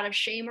felt a lot of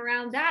shame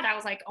around that. I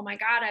was like, oh my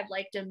God, I've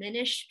like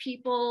diminished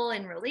people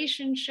in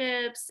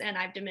relationships and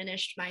I've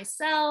diminished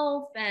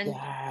myself and,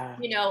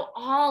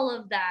 all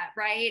of that.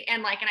 Right.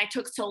 And like, and I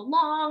took so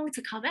long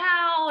to come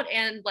out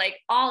and like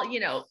all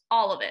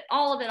of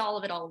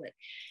it.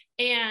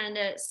 And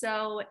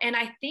so, and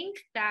I think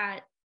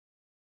that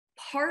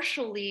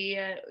partially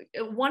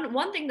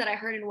one thing that I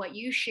heard in what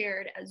you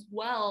shared as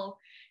well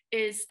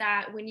is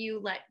that when you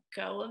let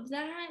go of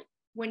that,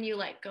 when you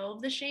let go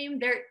of the shame,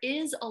 there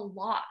is a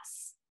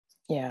loss.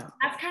 Yeah.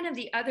 That's kind of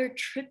the other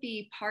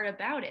trippy part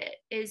about it,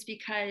 is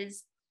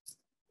because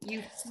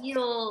you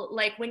feel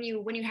like when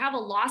you have a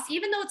loss,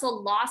 even though it's a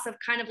loss of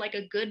kind of like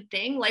a good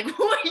thing, like,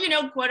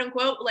 quote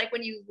unquote, like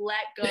when you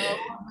let go of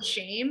the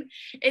shame,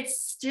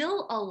 it's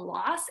still a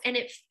loss and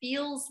it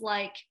feels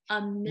like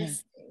a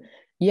missing.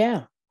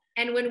 Yeah.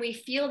 And when we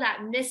feel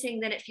that missing,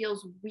 then it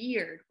feels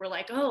weird. We're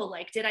like, oh,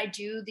 like, did I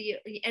do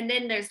and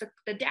then there's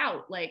the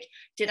doubt, like,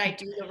 did I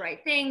do the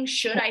right thing?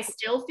 Should I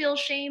still feel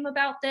shame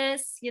about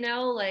this?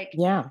 Like,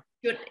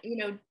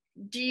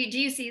 do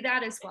you see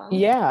that as well?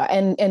 Yeah.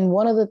 And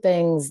one of the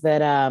things that,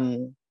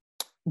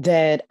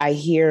 that I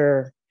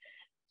hear,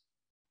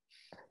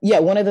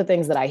 one of the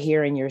things that I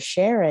hear in your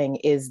sharing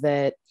is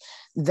that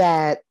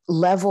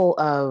level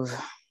of,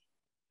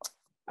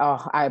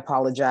 oh, I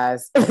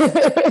apologize.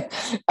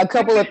 A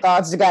couple of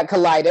thoughts got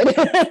collided.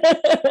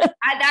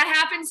 That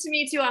happens to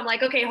me too. I'm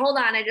like, okay, hold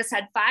on. I just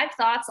had 5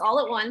 thoughts all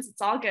at once.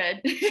 It's all good.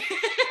 Take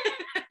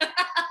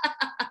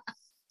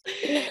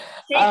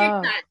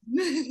your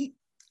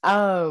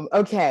time.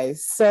 Okay.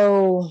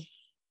 So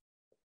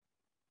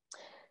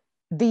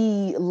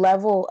the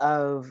level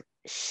of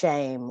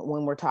shame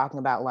when we're talking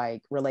about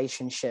like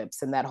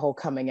relationships and that whole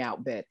coming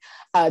out bit,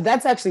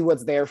 that's actually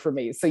what's there for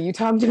me. So you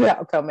talked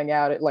about coming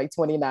out at like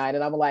 29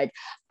 and I'm like,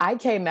 I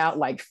came out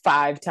like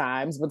 5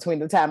 times between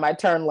the time I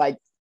turned like,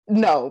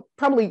 no,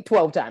 probably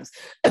 12 times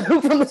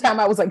from the time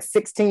I was like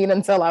 16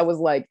 until I was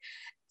like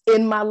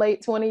in my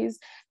late 20s.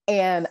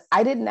 And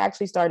I didn't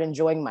actually start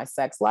enjoying my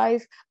sex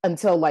life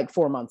until like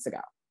 4 months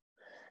ago.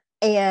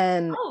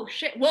 And oh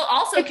shit. Well,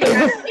 also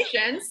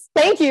congratulations.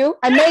 Thank you.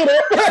 I made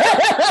it.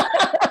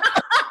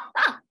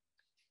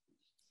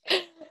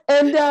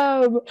 And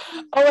oh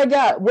my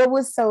God, what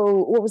was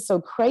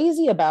so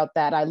crazy about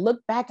that? I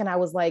looked back and I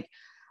was like,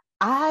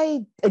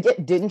 I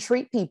didn't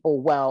treat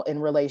people well in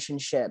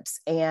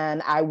relationships,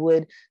 and I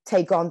would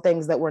take on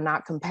things that were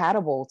not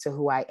compatible to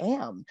who I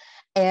am.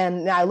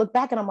 And I look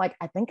back and I'm like,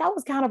 I think I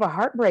was kind of a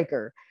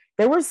heartbreaker.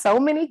 There were so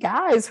many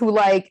guys who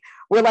like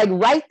were like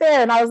right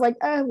there, and I was like,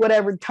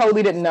 whatever,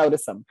 totally didn't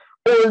notice them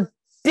or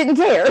didn't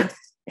care.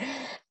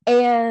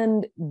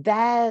 And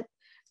that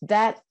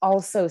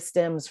also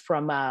stems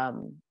from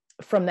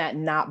that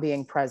not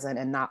being present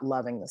and not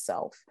loving the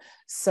self.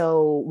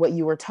 So what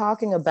you were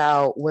talking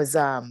about was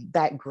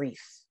that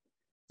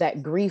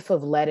grief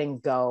of letting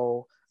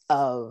go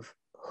of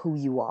who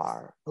you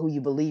are, who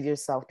you believe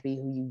yourself to be,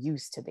 who you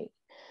used to be.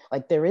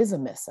 Like there is a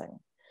missing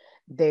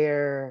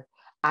there.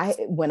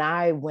 When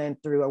I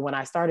went through, or when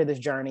I started this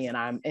journey, and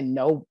I'm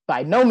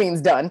by no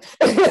means done,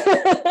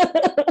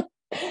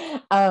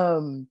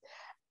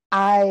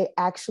 I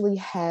actually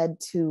had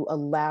to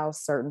allow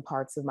certain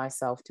parts of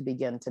myself to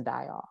begin to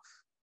die off.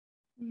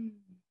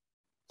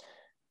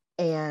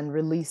 And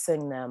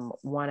releasing them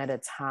one at a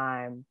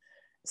time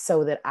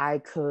so that I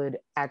could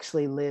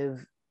actually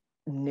live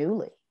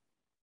newly.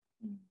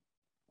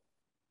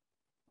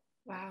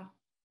 Wow.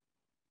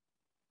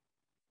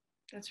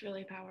 That's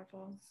really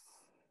powerful.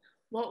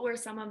 What were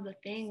some of the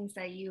things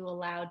that you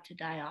allowed to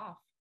die off?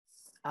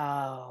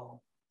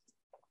 Oh.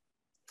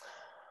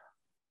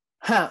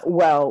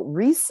 Well,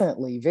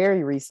 recently,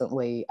 very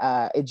recently,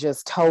 it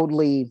just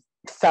totally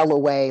fell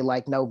away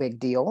like no big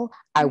deal.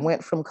 I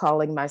went from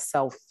calling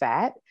myself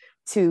fat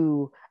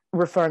to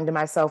referring to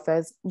myself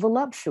as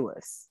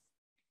voluptuous.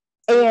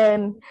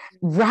 And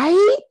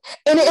right?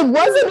 And it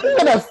wasn't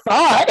even a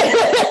thought.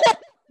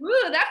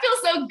 Ooh, that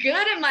feels so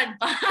good in my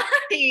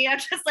body. I'm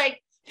just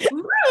like,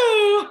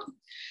 ooh,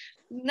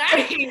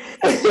 nice.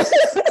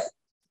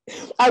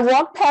 I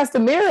walked past the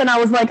mirror and I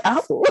was like,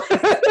 oh.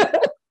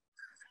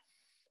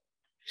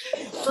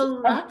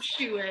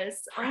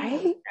 Voluptuous.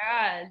 Right?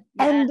 Oh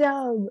my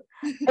God.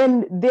 Yes.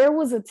 And there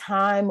was a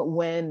time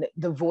when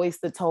the voice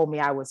that told me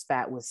I was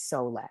fat was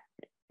so loud.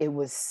 It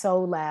was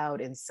so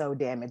loud and so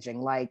damaging.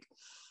 Like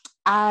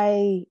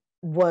I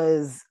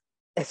was,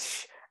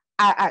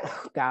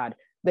 God,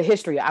 the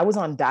history. I was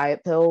on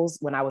diet pills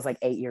when I was like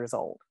 8 years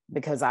old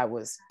because I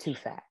was too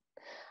fat.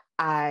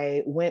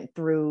 I went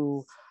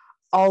through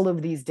all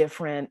of these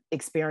different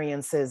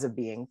experiences of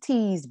being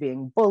teased,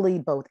 being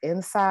bullied, both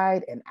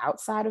inside and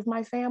outside of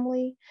my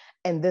family.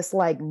 And this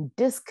like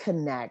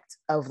disconnect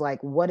of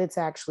like what it's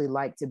actually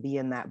like to be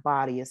in that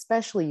body,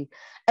 especially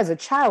as a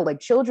child. Like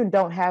children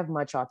don't have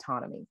much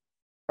autonomy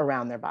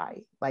around their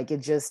body. Like it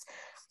just,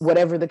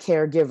 whatever the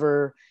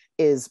caregiver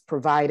is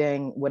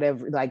providing,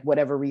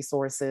 whatever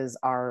resources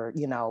are,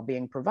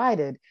 being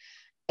provided.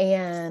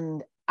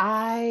 And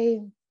I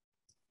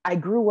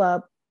grew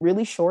up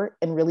really short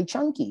and really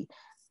chunky.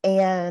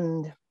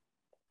 And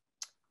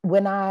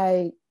when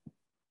I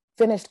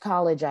finished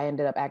college, I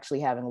ended up actually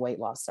having weight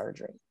loss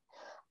surgery.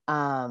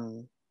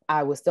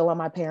 I was still on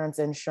my parents'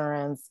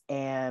 insurance,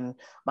 and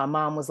my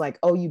mom was like,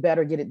 oh, you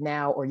better get it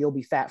now or you'll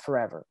be fat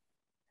forever.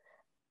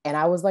 And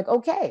I was like,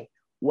 okay,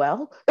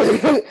 well,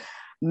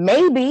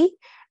 maybe.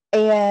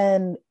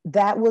 And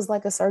that was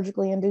like a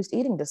surgically induced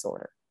eating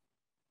disorder.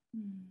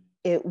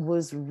 It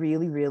was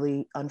really,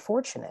 really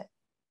unfortunate.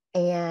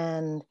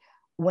 And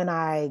when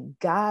I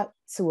got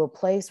to a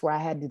place where I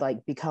had to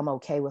like become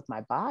okay with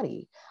my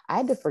body, I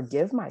had to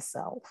forgive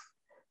myself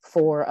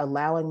for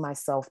allowing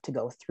myself to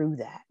go through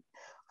that,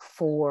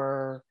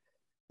 for,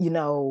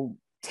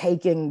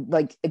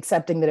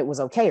 accepting that it was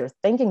okay or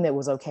thinking that it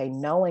was okay,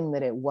 knowing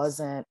that it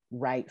wasn't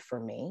right for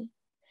me.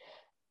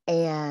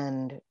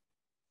 And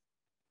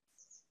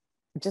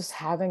just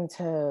having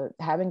to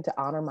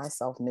honor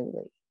myself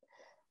newly.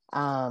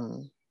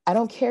 I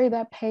don't carry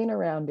that pain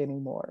around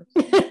anymore.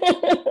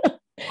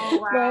 Oh,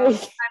 wow.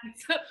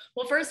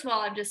 Well, first of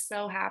all, I'm just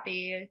so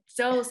happy,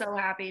 so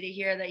happy to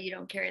hear that you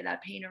don't carry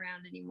that pain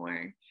around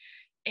anymore.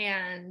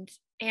 And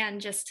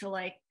just to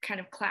like kind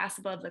of class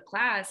above the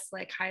class,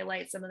 like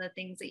highlight some of the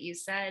things that you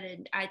said.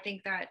 And I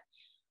think that,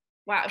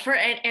 wow,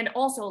 and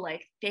also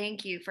like,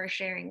 thank you for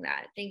sharing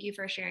that. Thank you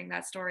for sharing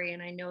that story.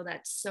 And I know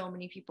that so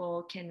many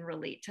people can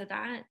relate to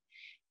that,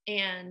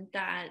 and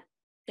that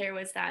there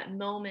was that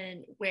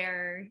moment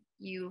where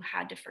you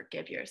had to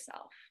forgive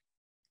yourself.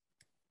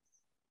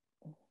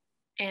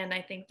 And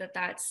I think that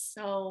that's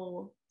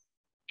so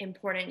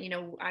important.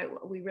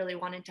 We really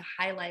wanted to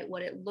highlight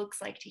what it looks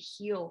like to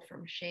heal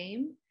from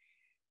shame.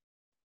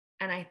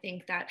 And I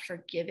think that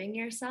forgiving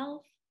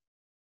yourself,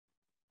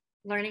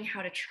 learning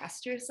how to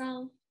trust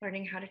yourself,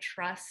 learning how to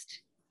trust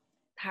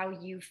how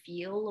you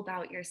feel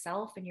about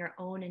yourself and your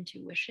own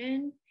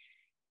intuition,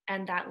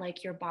 and that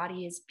like your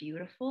body is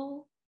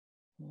beautiful.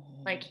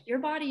 Like your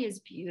body is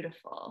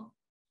beautiful,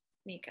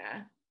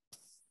 Nika.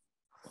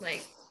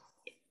 Like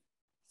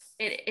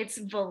it's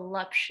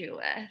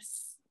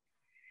voluptuous.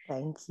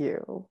 Thank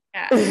you.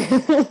 Yeah.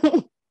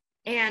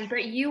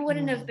 But you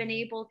wouldn't have been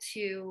able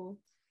to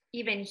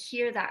even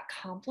hear that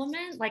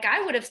compliment. Like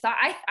I would have thought,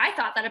 I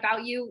thought that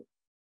about you.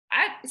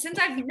 I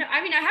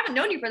haven't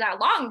known you for that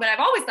long, but I've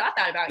always thought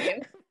that about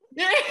you.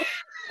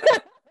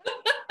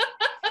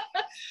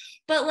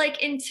 But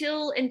like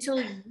until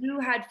you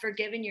had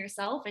forgiven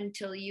yourself,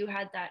 until you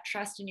had that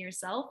trust in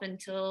yourself,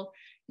 until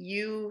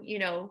you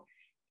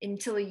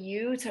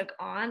took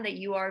on that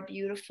you are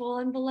beautiful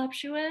and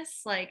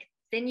voluptuous, like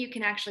then you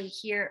can actually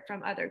hear it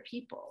from other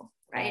people,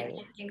 right?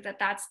 I think that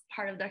that's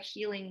part of the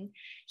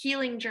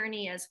healing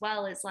journey as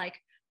well, is like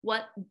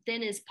what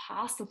then is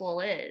possible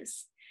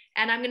is.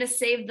 And I'm going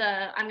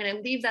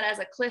to leave that as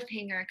a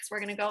cliffhanger because we're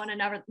going to go on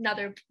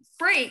another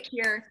break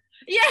here.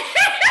 Yeah.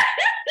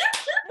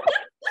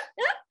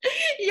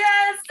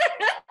 Yes.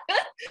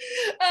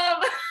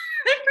 I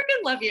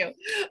freaking love you.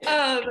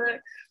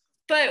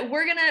 But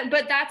we're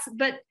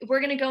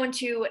gonna go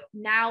into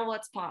now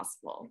what's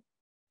possible.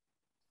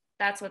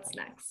 That's what's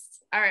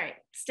next. All right,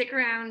 stick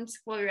around.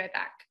 We'll be right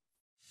back.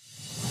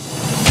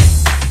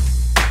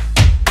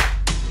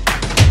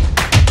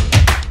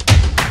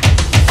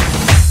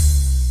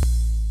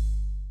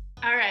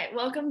 All right,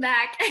 welcome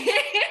back.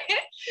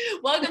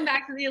 Welcome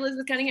back to the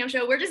Elizabeth Cunningham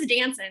Show. We're just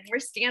dancing. We're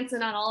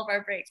dancing on all of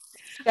our breaks.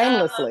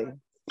 Shamelessly.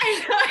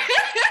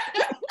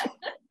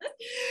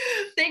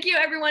 Thank you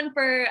everyone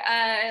for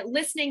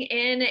listening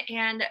in.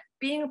 And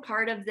being a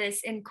part of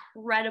this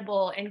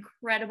incredible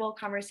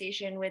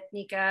conversation with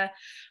Nika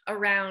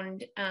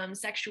around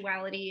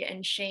sexuality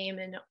and shame.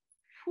 And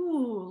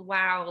whew,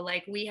 wow,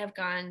 like we have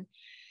gone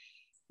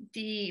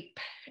deep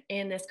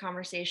in this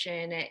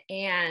conversation,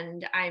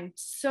 and I'm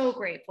so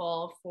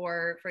grateful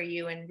for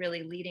you and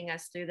really leading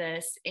us through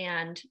this.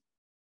 And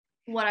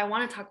what I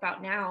want to talk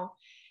about now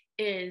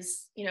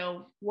is, you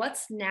know,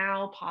 what's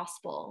now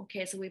possible.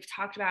 Okay, so we've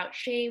talked about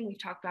shame,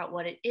 we've talked about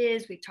what it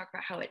is, we've talked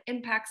about how it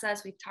impacts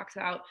us, we've talked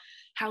about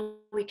how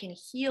we can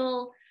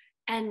heal.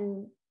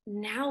 And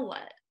now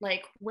what?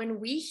 Like when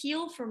we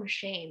heal from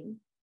shame,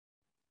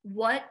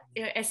 what,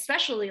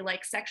 especially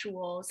like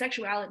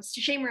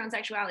sexuality, shame around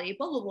sexuality,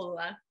 blah, blah, blah,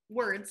 blah,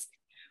 words,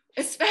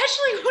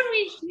 especially when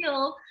we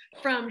heal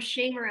from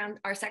shame around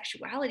our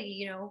sexuality,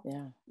 you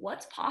know,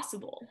 what's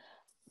possible?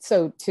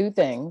 So two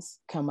things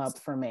come up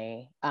for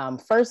me.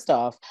 First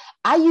off,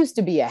 I used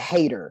to be a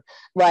hater.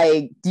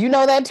 Like, do you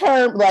know that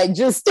term? Like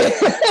just,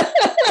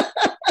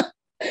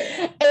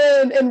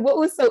 and what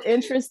was so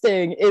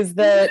interesting is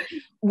that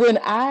when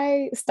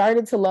I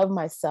started to love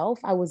myself,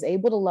 I was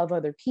able to love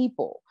other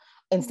people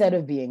instead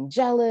of being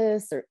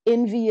jealous or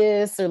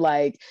envious or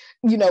like,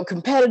 you know,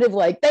 competitive,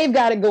 like they've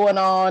got it going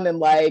on and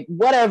like,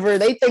 whatever,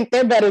 they think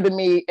they're better than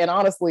me. And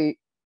honestly,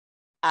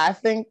 I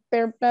think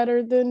they're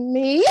better than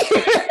me.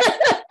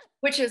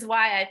 Which is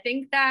why I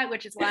think that,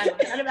 which is why I'm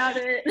upset about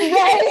it.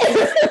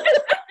 Right.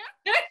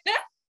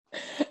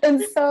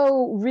 And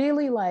so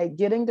really like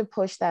getting to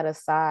push that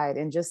aside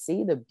and just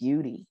see the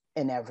beauty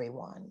in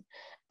everyone.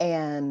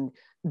 And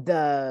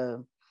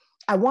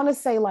I want to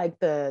say like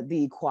the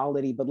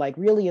equality, but like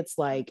really it's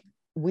like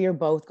we're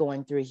both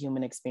going through a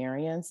human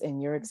experience,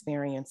 and your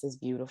experience is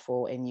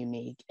beautiful and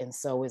unique, and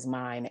so is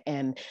mine.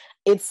 And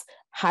it's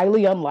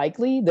highly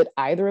unlikely that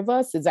either of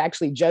us is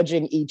actually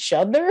judging each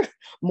other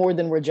more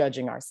than we're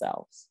judging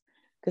ourselves.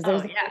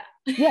 Because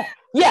there's yeah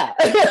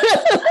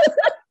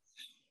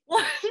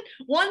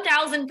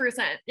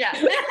 1000%. Yeah.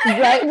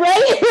 right.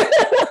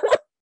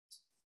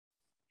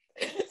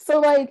 So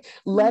like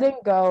letting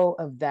go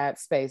of that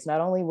space,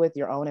 not only with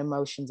your own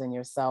emotions and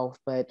yourself,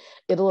 but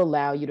it'll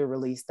allow you to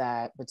release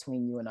that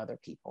between you and other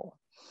people.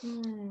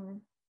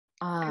 And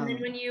then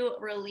when you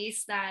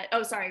release that,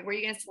 oh, sorry, were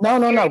you going to?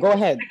 No, go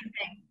ahead.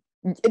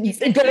 You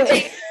said two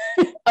things.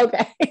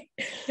 Okay.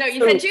 No,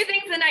 you said two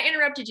things and I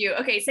interrupted you.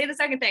 Okay, say the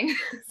second thing.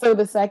 So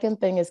the second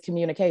thing is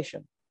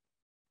communication.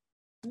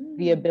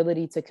 The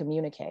ability to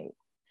communicate.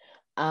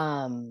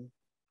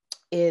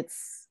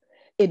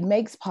 It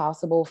makes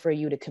possible for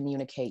you to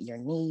communicate your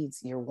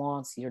needs, your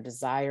wants, your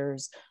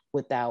desires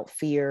without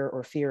fear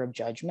or fear of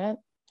judgment.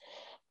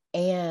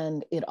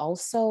 And it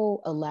also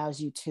allows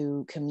you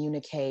to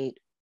communicate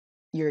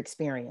your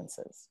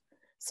experiences.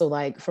 So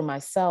like for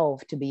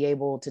myself, to be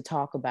able to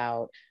talk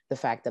about the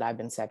fact that I've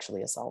been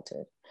sexually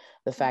assaulted,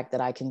 the fact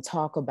that I can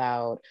talk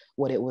about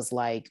what it was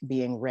like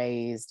being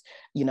raised,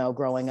 you know,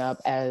 growing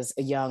up as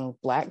a young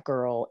Black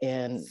girl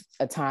in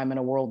a time in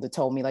a world that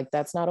told me like,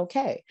 that's not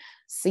okay.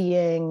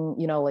 Seeing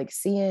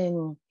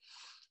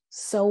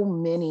so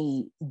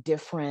many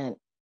different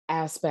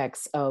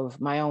aspects of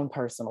my own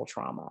personal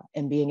trauma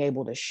and being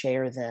able to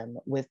share them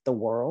with the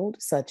world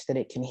such that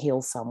it can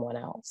heal someone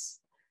else.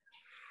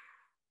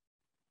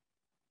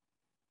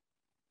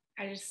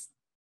 I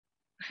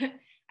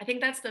think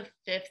that's the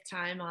fifth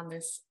time on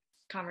this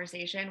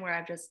conversation where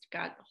I've just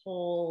got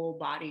whole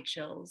body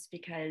chills,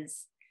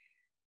 because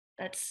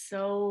that's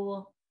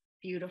so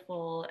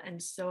beautiful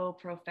and so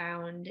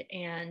profound.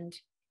 And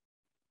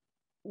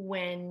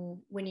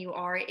when you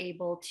are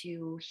able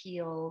to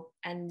heal,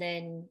 and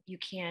then you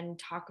can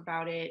talk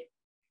about it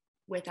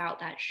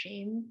without that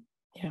shame,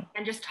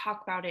 and just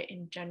talk about it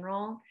in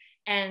general,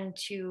 and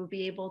to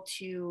be able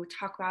to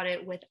talk about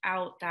it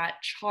without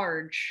that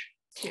charge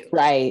too.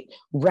 Right.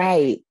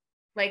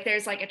 Like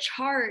there's like a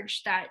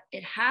charge that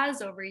it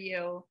has over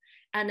you.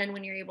 And then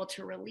when you're able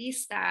to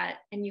release that,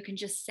 and you can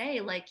just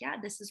say like, yeah,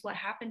 this is what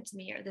happened to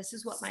me, or this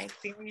is what my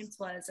experience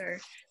was,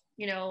 or,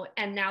 you know,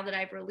 and now that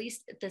I've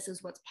released it, this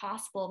is what's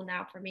possible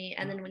now for me.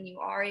 And then when you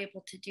are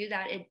able to do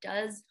that, it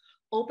does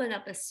open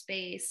up a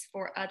space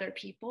for other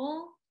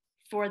people,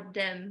 for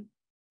them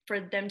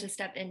to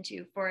step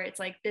into, for it's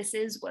like, this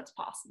is what's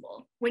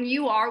possible. When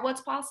you are what's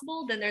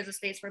possible, then there's a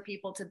space for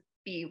people to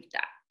be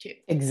that too.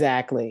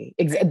 Exactly.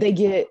 They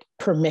get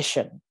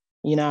permission,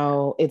 you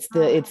know, it's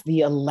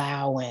the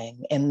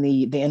allowing and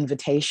the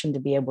invitation to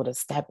be able to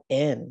step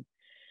in.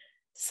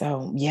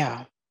 So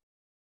yeah.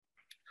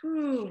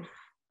 Whew.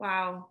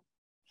 Wow.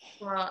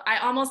 Well, I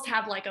almost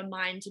have like a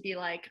mind to be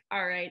like,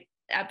 all right,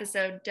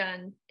 episode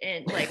done,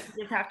 and like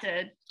just have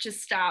to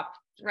just stop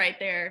right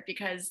there,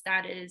 because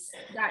that is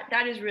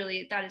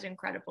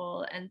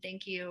incredible. And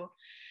thank you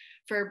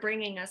for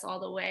bringing us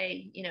all the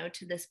way, you know,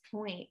 to this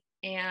point.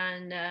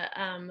 And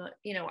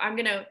you know, I'm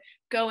gonna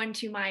go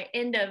into my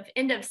end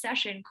of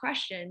session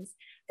questions.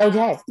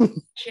 Okay. Which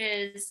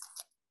is,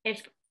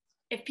 if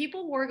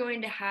people were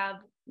going to have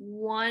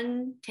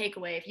one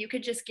takeaway, if you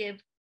could just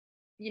give,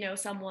 you know,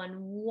 someone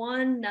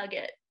one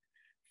nugget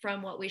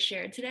from what we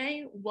shared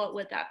today, what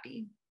would that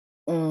be?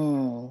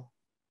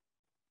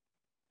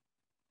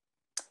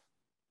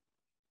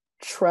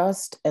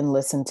 trust and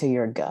listen to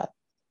your gut.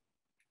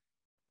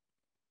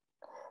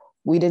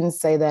 We didn't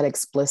say that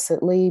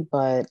explicitly,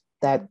 but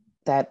that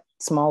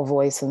small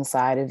voice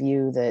inside of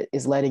you that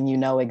is letting you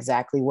know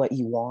exactly what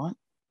you want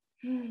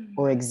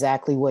or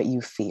exactly what you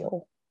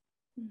feel.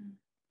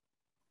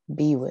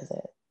 Be with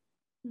it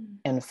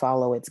and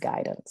follow its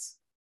guidance.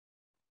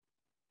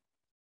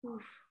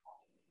 Oof.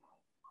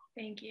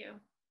 Thank you.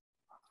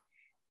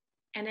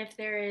 And if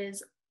there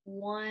is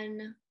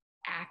one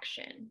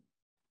action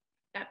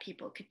that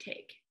people could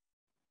take,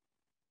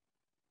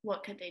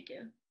 what could they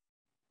do?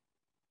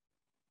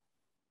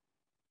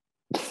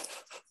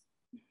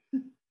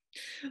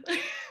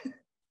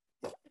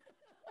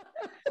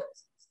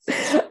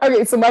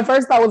 Okay, so my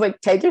first thought was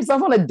like, take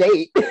yourself on a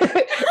date.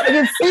 Like,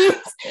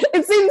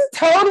 it seems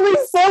totally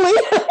silly.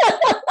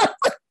 I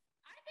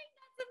think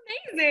that's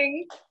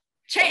amazing.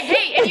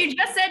 Hey, and you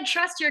just said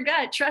trust your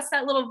gut, trust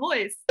that little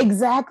voice.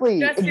 Exactly.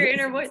 Trust your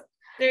inner voice.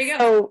 There you go.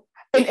 So,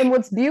 and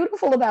what's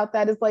beautiful about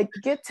that is like,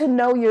 get to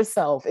know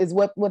yourself is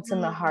what's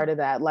in the heart of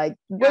that. Like,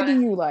 what do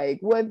you like?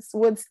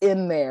 What's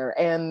in there?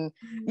 And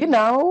you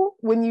know,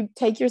 when you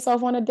take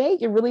yourself on a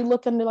date, you're really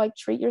looking to like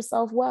treat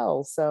yourself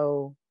well.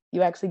 So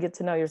you actually get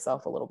to know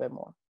yourself a little bit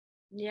more.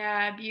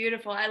 Yeah,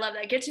 beautiful. I love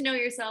that. Get to know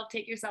yourself,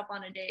 take yourself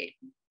on a date.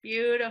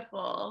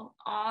 Beautiful.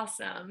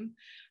 Awesome.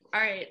 All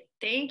right.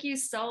 Thank you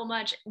so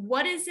much.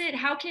 What is it?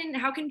 How can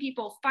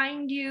people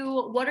find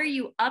you? What are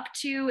you up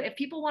to? If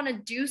people want to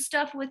do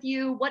stuff with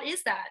you, what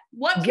is that?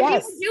 What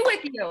can people do with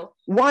you?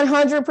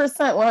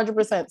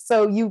 100%.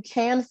 So you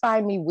can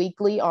find me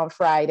weekly on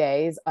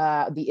Fridays,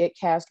 the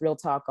ItCast Real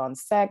Talk on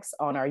Sex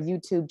on our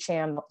YouTube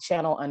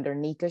channel under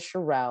Nika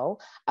Cherelle.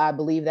 I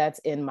believe that's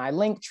in my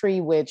link tree,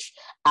 which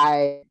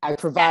I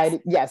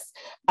provided. Yes.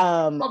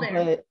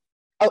 But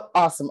oh,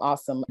 awesome.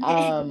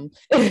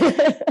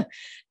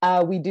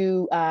 We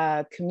do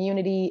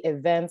community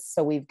events.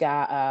 So we've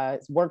got a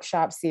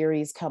workshop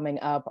series coming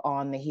up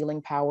on the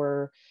Healing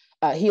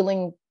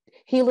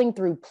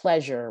Through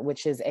Pleasure,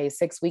 which is a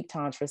 6-week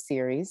Tantra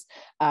series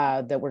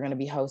that we're going to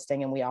be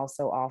hosting. And we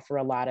also offer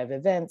a lot of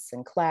events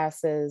and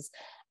classes.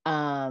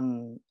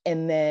 And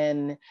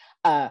then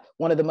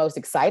one of the most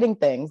exciting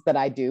things that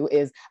I do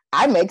is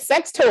I make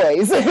sex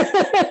toys.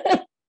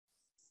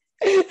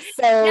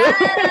 So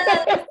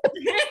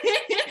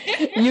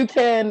you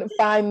can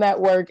find that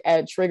work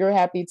at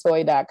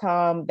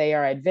triggerhappytoy.com. They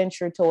are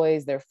adventure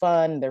toys. They're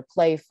fun, they're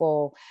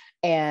playful,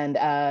 and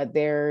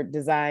they're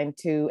designed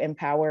to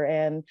empower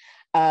and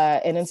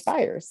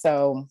inspire.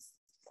 So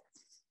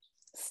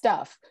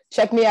stuff.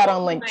 Check me out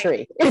on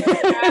Linktree. Gosh,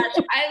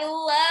 I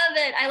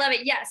love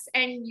it. Yes.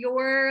 And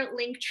your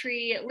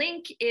Linktree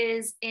link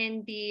is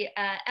in the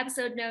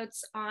episode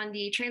notes on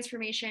the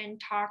Transformation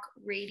Talk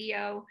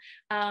Radio.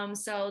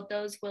 So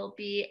those will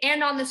be,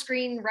 and on the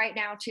screen right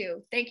now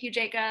too. Thank you,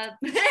 Jacob.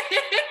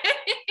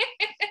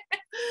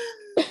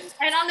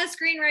 And on the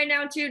screen right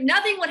now too.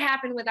 Nothing would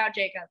happen without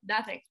Jacob.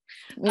 Nothing.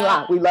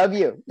 Yeah, we love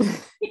you.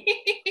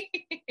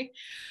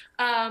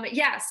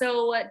 Yeah,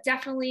 so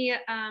definitely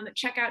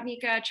check out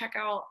Nika, check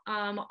out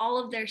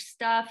all of their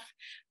stuff.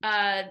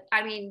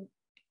 I mean,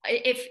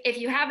 if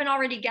you haven't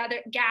already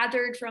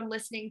gathered from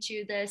listening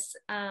to this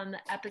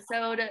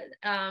episode,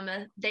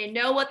 they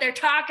know what they're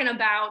talking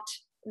about.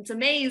 It's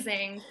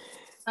amazing.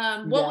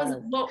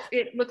 What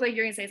it looked like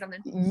you're gonna say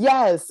something.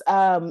 Yes.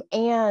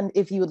 And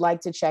if you would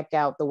like to check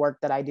out the work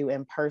that I do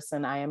in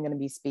person, I am going to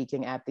be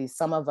speaking at the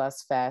Some of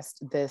Us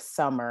Fest this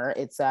summer.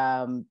 It's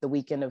the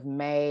weekend of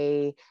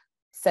May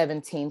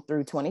 17th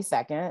through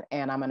 22nd.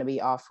 And I'm going to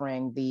be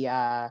offering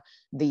the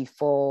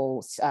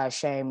full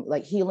shame,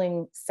 like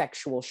healing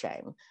sexual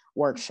shame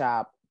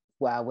workshop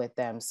with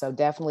them. So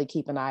definitely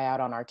keep an eye out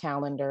on our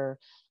calendar.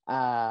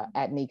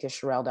 At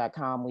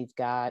nikasherelle.com. We've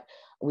got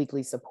a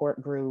weekly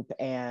support group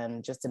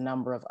and just a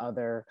number of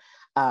other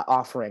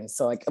offerings.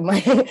 So like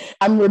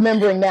I'm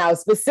remembering now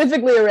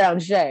specifically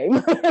around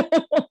shame.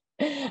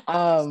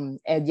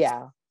 And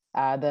yeah,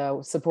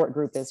 the support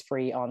group is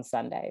free on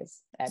Sundays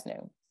at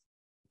noon.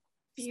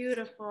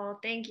 Beautiful.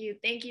 Thank you.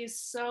 Thank you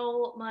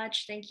so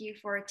much. Thank you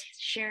for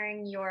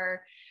sharing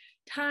your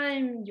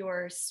time,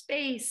 your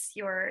space,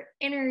 your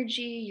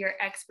energy, your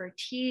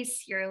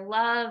expertise, your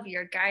love,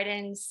 your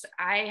guidance.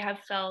 I have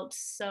felt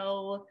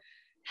so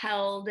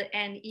held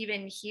and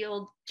even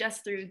healed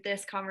just through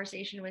this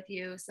conversation with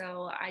you.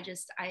 So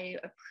I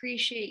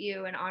appreciate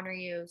you and honor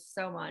you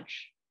so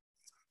much.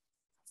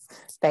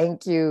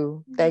 Thank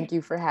you. Thank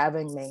you for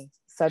having me.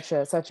 Such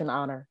an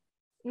honor.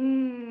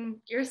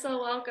 You're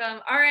so welcome.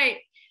 All right.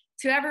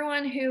 To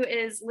everyone who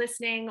is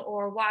listening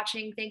or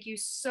watching, thank you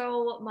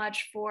so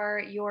much for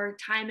your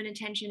time and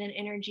attention and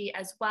energy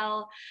as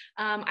well.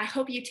 I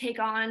hope you take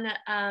on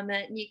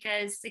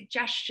Nika's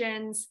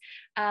suggestions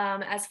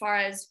as far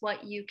as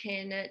what you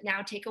can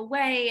now take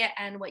away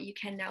and what you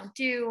can now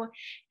do.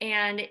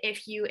 And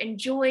if you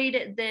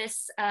enjoyed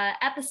this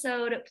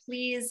episode,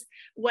 please,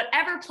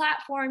 whatever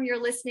platform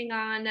you're listening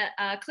on,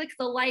 click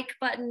the like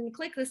button,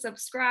 click the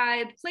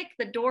subscribe, click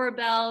the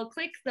doorbell,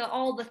 click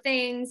all the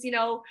things,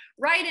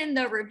 write in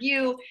the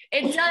review.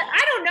 I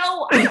don't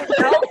know.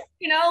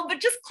 but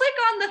just click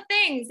on the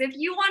things. If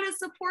you want to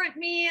support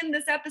me in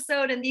this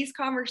episode and these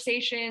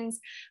conversations,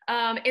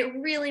 it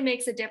really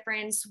makes a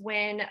difference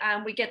when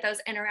we get those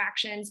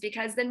interactions,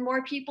 because then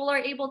more people are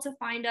able to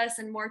find us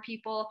and more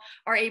people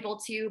are able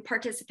to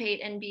participate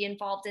and be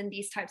involved in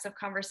these types of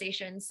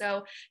conversations.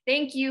 So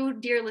thank you,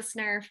 dear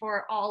listener,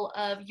 for all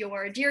of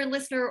your, dear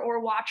listener or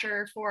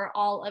watcher, for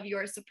all of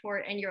your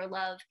support and your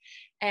love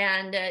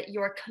and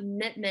your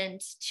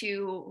commitment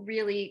to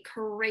really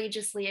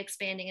courageously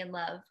expanding in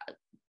love.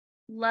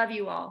 Love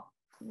you all.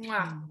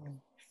 Wow.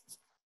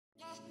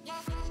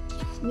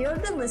 You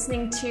have been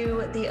listening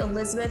to the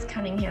Elizabeth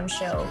Cunningham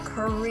Show,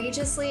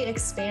 Courageously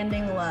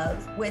Expanding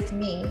Love, with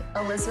me,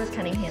 Elizabeth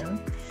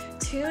Cunningham.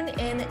 Tune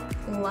in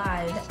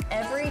live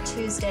every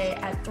Tuesday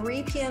at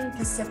 3 p.m.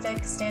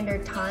 Pacific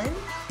Standard Time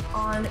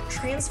on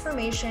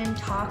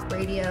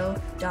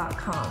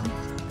transformationtalkradio.com,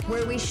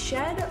 where we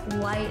shed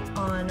light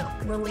on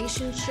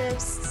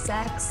relationships,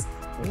 sex,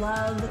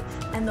 love,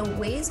 and the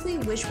ways we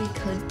wish we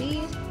could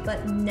be,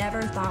 but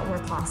never thought were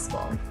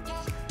possible.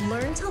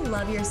 Learn to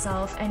love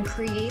yourself and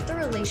create the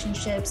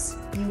relationships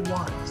you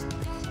want.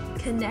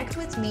 Connect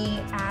with me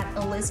at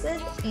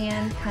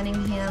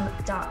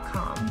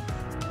elizabethannCunningham.com.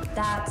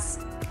 That's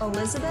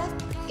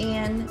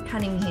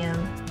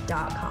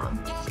elizabethannCunningham.com.